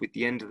even with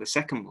the end of the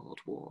Second World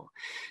War,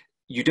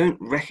 you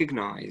don't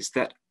recognize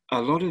that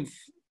a lot of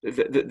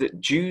the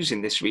Jews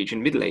in this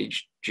region,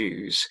 middle-aged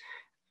Jews,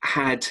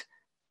 had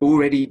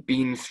already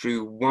been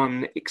through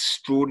one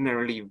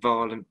extraordinarily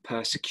violent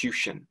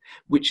persecution,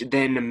 which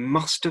then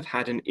must have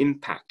had an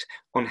impact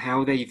on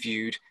how they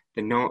viewed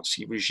the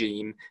Nazi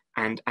regime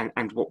and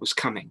what was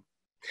coming.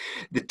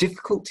 The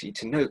difficulty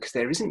to know, because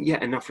there isn't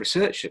yet enough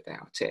research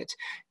about it,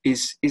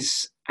 is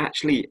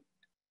actually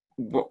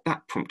what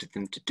that prompted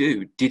them to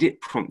do. Did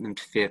it prompt them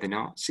to fear the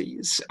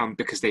Nazis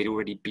because they'd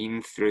already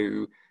been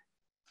through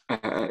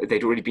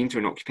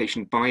an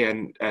occupation by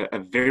a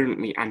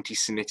virulently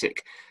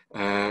anti-Semitic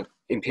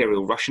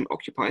Imperial Russian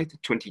occupier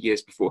 20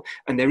 years before?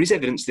 And there is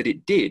evidence that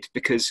it did,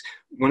 because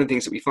one of the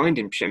things that we find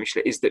in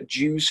Przemyśl is that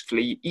Jews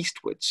flee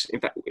eastwards.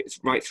 In fact, it's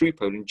right through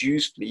Poland,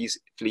 Jews flee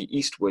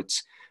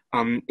eastwards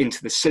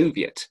into the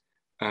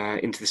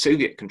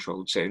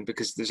Soviet-controlled zone,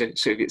 because the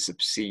Soviets are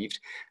perceived,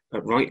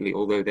 rightly,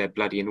 although they're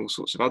bloody in all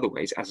sorts of other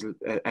ways, as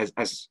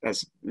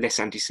less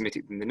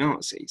anti-Semitic than the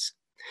Nazis.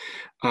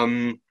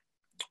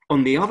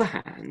 On the other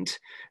hand,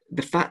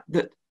 the fact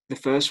that the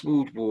First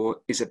World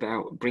War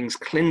brings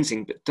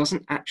cleansing but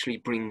doesn't actually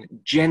bring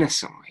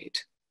genocide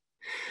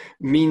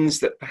means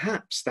that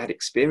perhaps that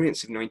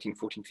experience of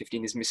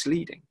 1914-15 is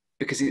misleading,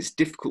 because it's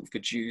difficult for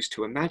Jews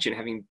to imagine,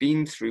 having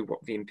been through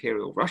what the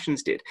Imperial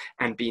Russians did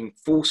and being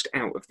forced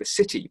out of the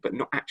city but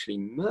not actually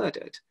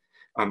murdered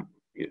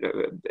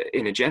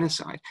in a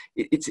genocide.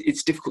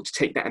 It's difficult to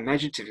take that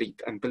imaginatively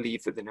and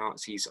believe that the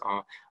Nazis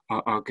are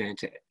going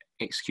to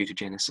execute a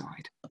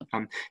genocide.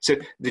 So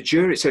the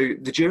jury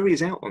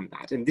is out on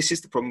that, and this is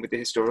the problem with the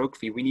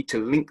historiography. We need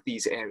to link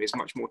these areas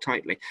much more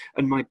tightly,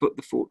 and my book,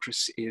 The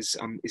Fortress, is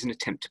an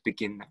attempt to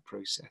begin that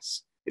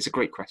process. It's a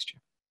great question.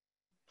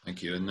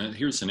 Thank you. And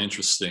here's an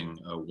interesting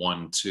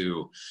one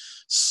too,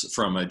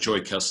 from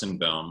Joy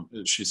Kestenbaum.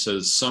 She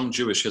says, some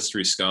Jewish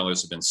history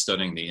scholars have been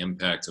studying the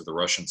impact of the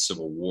Russian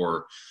Civil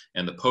War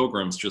and the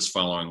pogroms just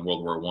following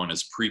World War I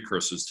as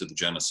precursors to the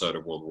genocide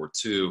of World War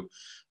II.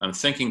 I'm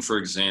thinking, for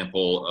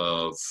example,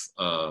 of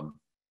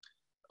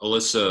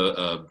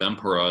Alyssa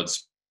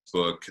Bemperod's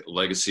book,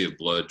 Legacy of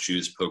Blood,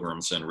 Jews,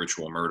 Pogroms, and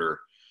Ritual Murder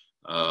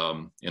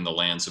in the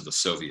Lands of the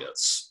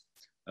Soviets.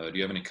 Do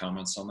you have any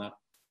comments on that?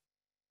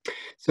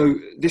 So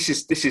this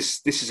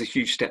is a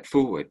huge step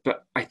forward,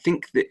 but I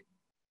think the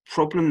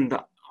problem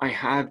that I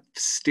have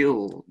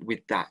still with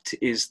that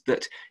is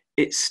that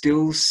it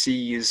still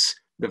sees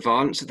the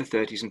violence of the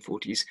 30s and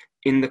 40s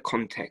in the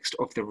context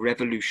of the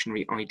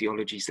revolutionary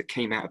ideologies that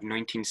came out of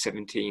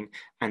 1917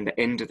 and the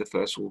end of the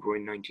First World War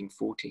in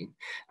 1914.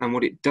 And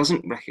what it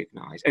doesn't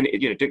recognize, and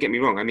don't get me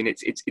wrong, I mean,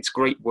 it's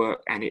great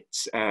work, and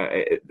it's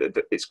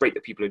great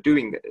that people are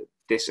doing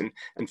this and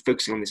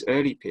focusing on this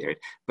early period,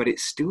 but it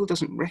still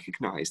doesn't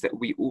recognize that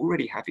we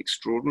already have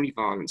extraordinary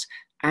violence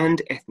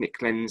and ethnic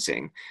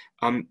cleansing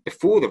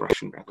before the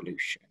Russian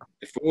Revolution,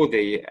 before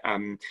the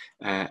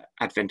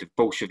advent of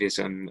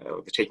Bolshevism,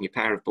 or the taking of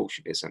power of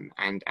Bolshevism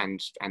and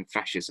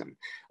fascism.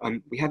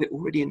 We have it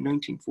already in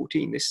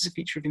 1914. This is a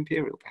feature of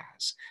imperial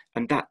powers,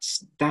 and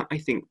I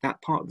think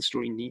that part of the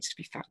story needs to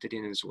be factored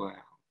in as well.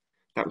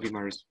 That would be my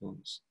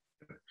response.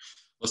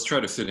 Let's try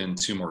to fit in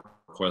two more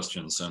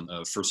questions. And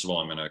first of all,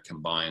 I'm going to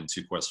combine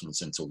two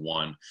questions into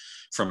one,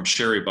 from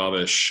Sherry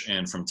Babish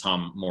and from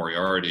Tom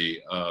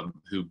Moriarty,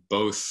 who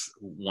both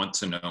want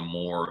to know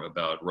more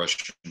about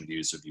Russian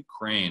views of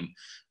Ukraine.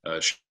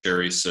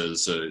 Sherry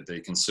says they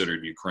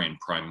considered Ukraine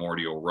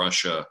primordial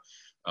Russia.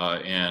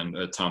 And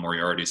Tom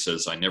Moriarty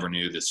says, I never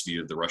knew this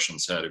view the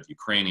Russians had of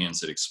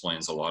Ukrainians. It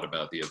explains a lot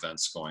about the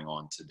events going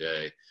on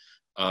today.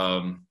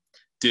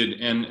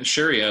 And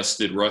Sherry asked,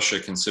 did Russia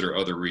consider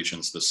other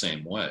regions the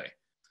same way?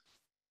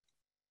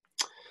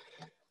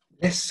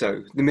 Yes,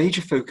 so the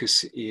major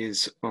focus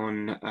is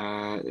on,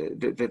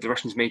 the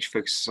Russians' major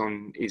focus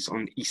is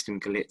on eastern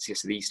Galicia,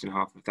 so the eastern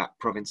half of that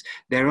province.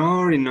 There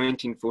are, in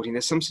 1914,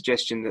 there's some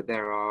suggestion that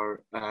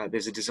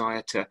there's a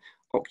desire to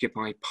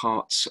occupy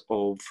parts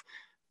of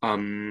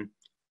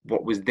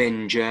what was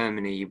then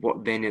Germany,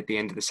 what then at the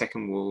end of the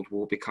Second World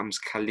War becomes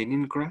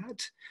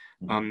Kaliningrad.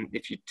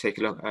 If you take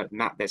a look at the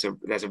map, there's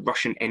a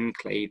Russian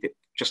enclave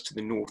just to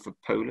the north of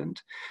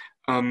Poland.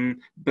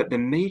 But the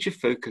major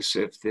focus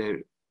of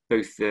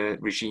both the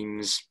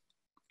regime's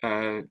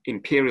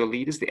imperial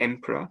leaders, the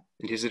emperor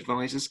and his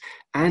advisors,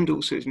 and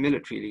also his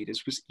military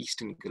leaders, was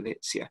eastern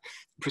Galicia,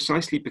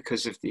 precisely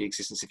because of the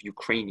existence of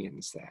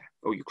Ukrainians there,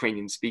 or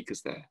Ukrainian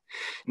speakers there.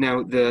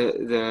 Now,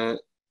 the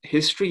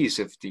histories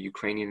of the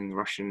Ukrainian and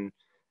Russian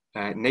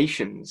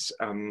nations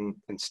and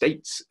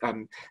states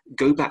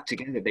go back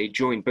together. They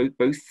join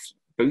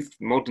both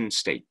modern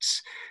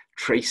states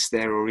trace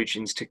their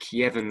origins to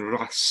Kievan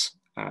Rus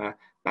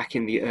back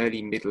in the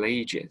early Middle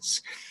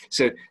Ages.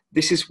 So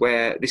this is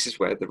where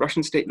the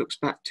Russian state looks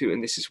back to,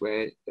 and this is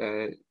where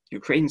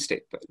Ukrainian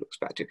state looks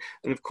back to.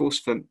 And of course,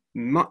 for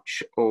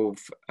much of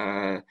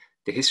the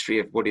history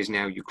of what is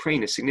now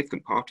Ukraine, a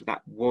significant part of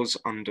that was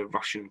under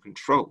Russian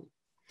control.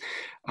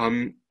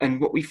 And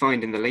what we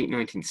find in the late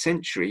 19th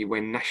century,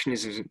 when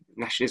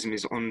nationalism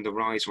is on the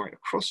rise right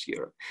across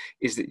Europe,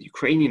 is that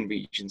Ukrainian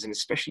regions, and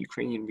especially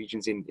Ukrainian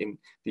regions in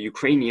the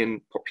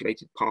Ukrainian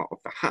populated part of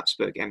the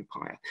Habsburg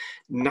Empire,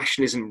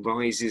 nationalism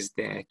rises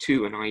there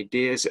too, and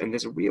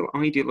there's a real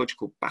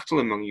ideological battle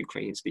among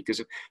Ukrainians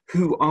because of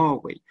who are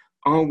we?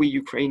 Are we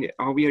Ukrainian?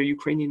 Are we a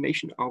Ukrainian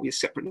nation? Are we a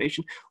separate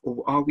nation?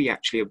 Or are we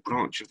actually a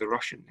branch of the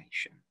Russian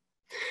nation?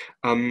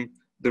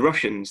 The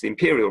Russians, the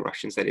Imperial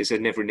Russians, that is, are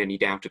never in any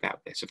doubt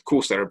about this. Of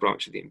course, they're a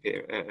branch of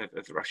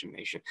the Russian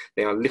nation.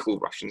 They are little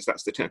Russians,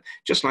 that's the term.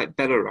 Just like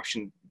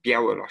Belarusian,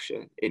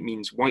 Białorussia, it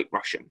means white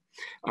Russian.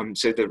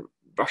 So the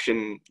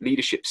Russian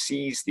leadership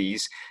sees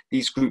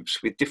these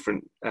groups with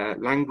different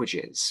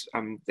languages.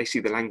 They see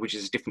the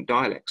languages as different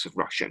dialects of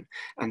Russian,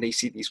 and they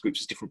see these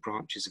groups as different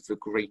branches of the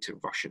greater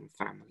Russian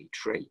family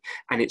tree.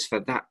 And it's for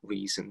that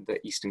reason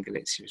that Eastern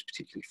Galicia is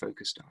particularly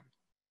focused on.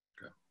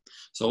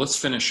 So let's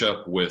finish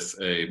up with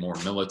a more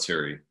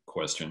military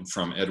question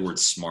from Edward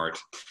Smart,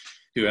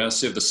 who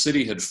asks, if the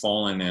city had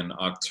fallen in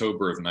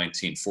October of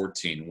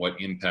 1914,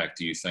 what impact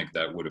do you think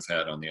that would have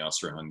had on the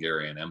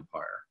Austro-Hungarian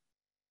Empire?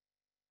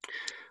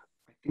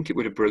 I think it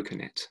would have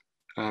broken it.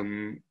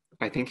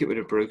 I think it would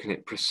have broken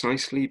it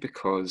precisely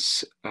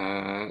because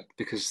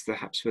the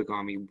Habsburg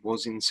army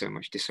was in so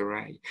much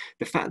disarray.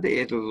 The fact that it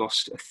had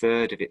lost a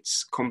third of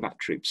its combat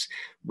troops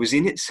was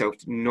in itself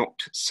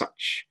not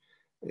such...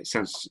 It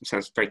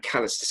sounds very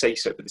callous to say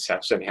so, but this is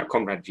certainly how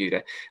Conrad viewed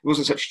it. It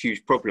wasn't such a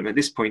huge problem at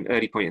this point.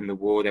 Early point in the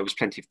war, there was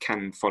plenty of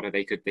cannon fodder.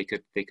 They could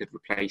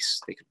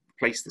replace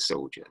the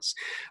soldiers.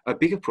 A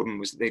bigger problem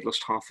was that they'd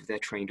lost half of their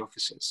trained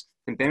officers.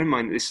 And bear in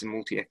mind that this is a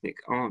multi-ethnic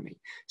army.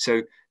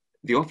 So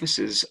the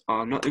officers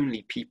are not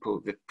only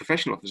people. The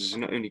professional officers are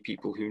not only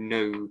people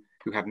who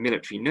have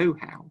military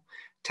know-how,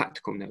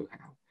 tactical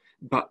know-how,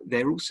 but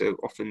they're also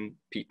often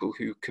people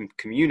who can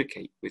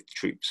communicate with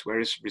troops,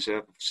 whereas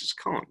reserve officers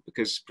can't,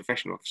 because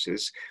professional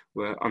officers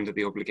were under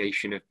the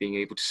obligation of being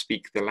able to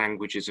speak the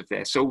languages of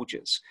their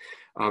soldiers.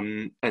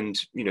 And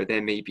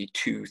there may be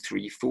 2,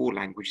 3, 4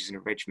 languages in a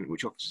regiment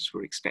which officers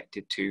were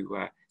expected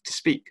to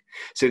speak.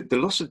 So the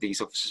loss of these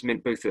officers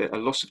meant both a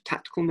loss of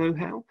tactical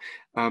know-how,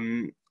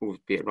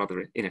 albeit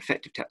rather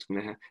ineffective tactical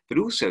know-how, but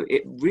also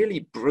it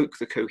really broke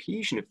the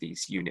cohesion of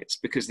these units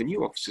because the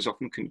new officers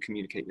often couldn't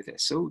communicate with their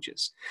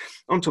soldiers.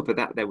 On top of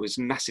that, there was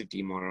massive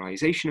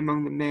demoralization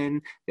among the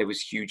men, there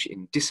was huge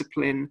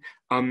indiscipline,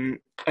 and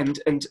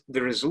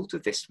the result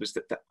of this was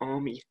that the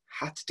army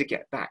had to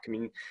get back. I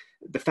mean,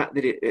 the fact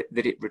that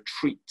it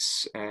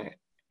retreats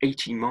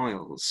 80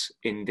 miles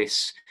in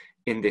this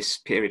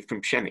period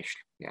from Przemyśl,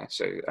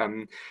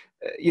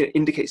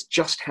 indicates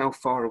just how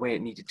far away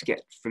it needed to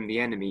get from the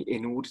enemy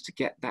in order to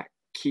get that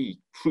key,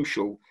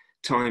 crucial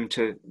time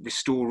to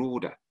restore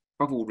order.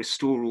 Above all,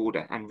 restore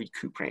order and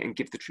recuperate and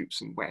give the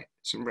troops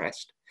some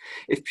rest.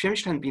 If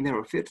Przemyśl hadn't been there,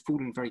 or if it had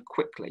fallen very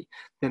quickly,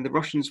 then the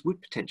Russians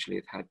would potentially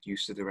have had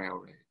use of the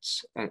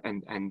railroads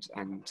and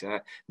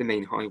the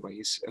main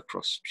highways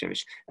across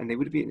Przemyśl, and they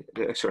would have been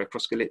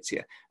across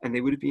Galicia, and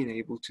they would have been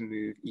able to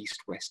move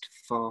east-west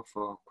far,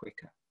 far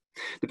quicker.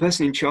 The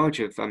person in charge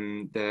of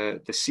the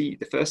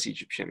first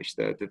siege of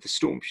Przemyśl, the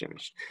Storm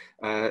Przemyśl,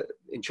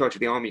 in charge of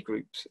the army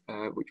group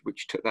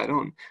which took that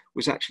on,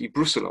 was actually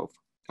Brusilov,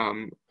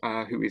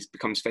 who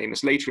becomes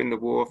famous later in the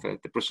war for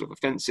the Brusilov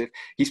offensive.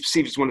 He's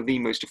perceived as one of the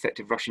most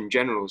effective Russian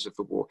generals of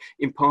the war,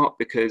 in part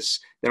because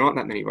there aren't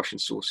that many Russian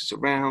sources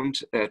around,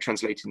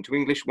 translated into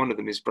English. One of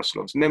them is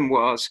Brusilov's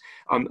memoirs.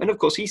 And of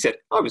course he said,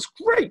 I was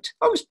great,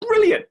 I was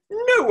brilliant,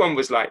 no one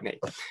was like me.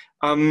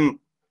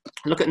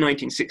 Look at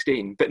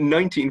 1916, but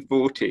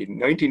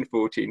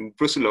 1914,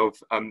 Brusilov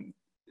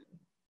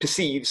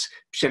perceives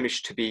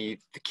Przemyśl to be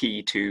the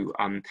key to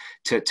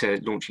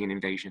launching an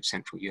invasion of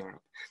Central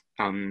Europe.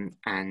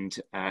 And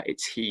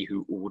it's he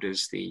who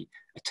orders the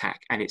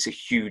attack, and it's a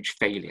huge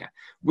failure,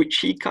 which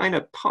he kind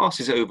of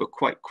passes over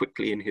quite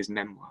quickly in his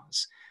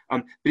memoirs.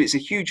 But it's a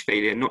huge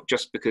failure, not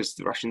just because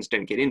the Russians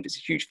don't get in, but it's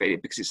a huge failure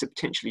because it's a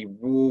potentially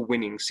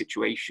war-winning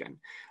situation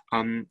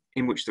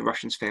in which the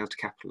Russians fail to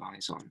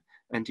capitalize on.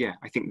 And yeah,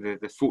 I think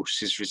the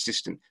fortress's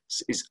resistance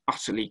is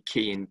utterly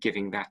key in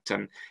giving that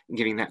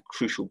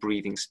crucial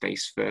breathing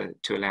space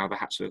to allow the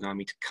Habsburg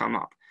army to come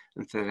up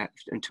and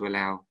to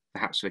allow the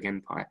Habsburg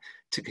Empire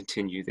to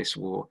continue this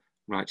war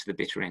right to the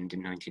bitter end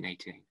in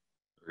 1918.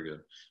 Very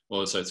good.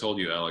 Well, as I told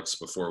you, Alex,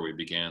 before we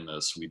began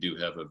this, we do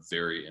have a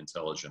very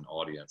intelligent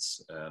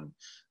audience, and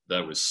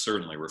that was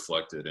certainly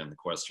reflected in the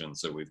questions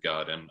that we've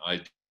got. And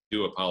I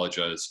do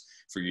apologize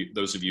for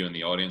those of you in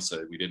the audience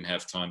that we didn't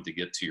have time to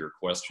get to your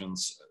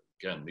questions.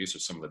 again, these are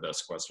some of the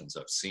best questions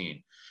I've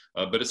seen.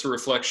 But it's a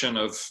reflection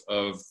of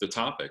the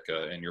topic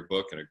in your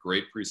book, and a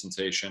great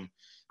presentation.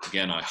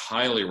 Again, I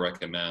highly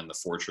recommend The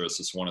Fortress.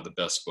 It's one of the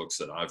best books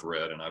that I've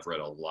read, and I've read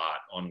a lot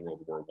on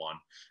World War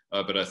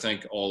I. But I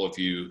think all of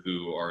you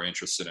who are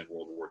interested in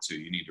World War II,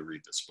 you need to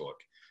read this book.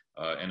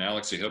 And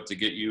Alex, we hope to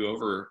get you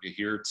over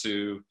here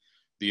to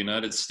the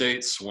United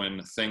States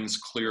when things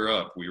clear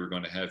up. We were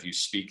going to have you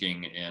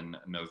speaking in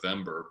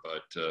November,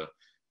 but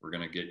we're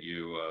going to get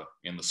you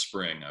in the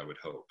spring, I would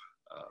hope.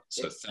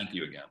 So thank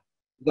you again.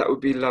 That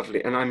would be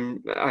lovely, and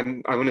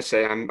I want to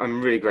say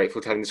I'm really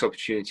grateful to having this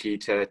opportunity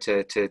to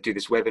do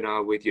this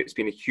webinar with you. It's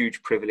been a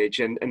huge privilege,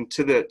 and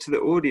to the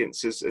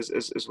audience as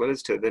well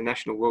as to the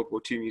National World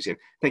War II Museum.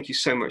 Thank you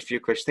so much for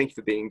your questions. Thank you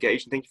for being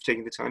engaged, and thank you for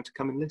taking the time to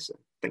come and listen.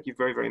 Thank you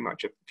very, very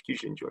much. I've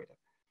hugely enjoyed it.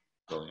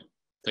 Brilliant.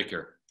 Take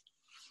care.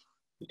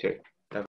 You too.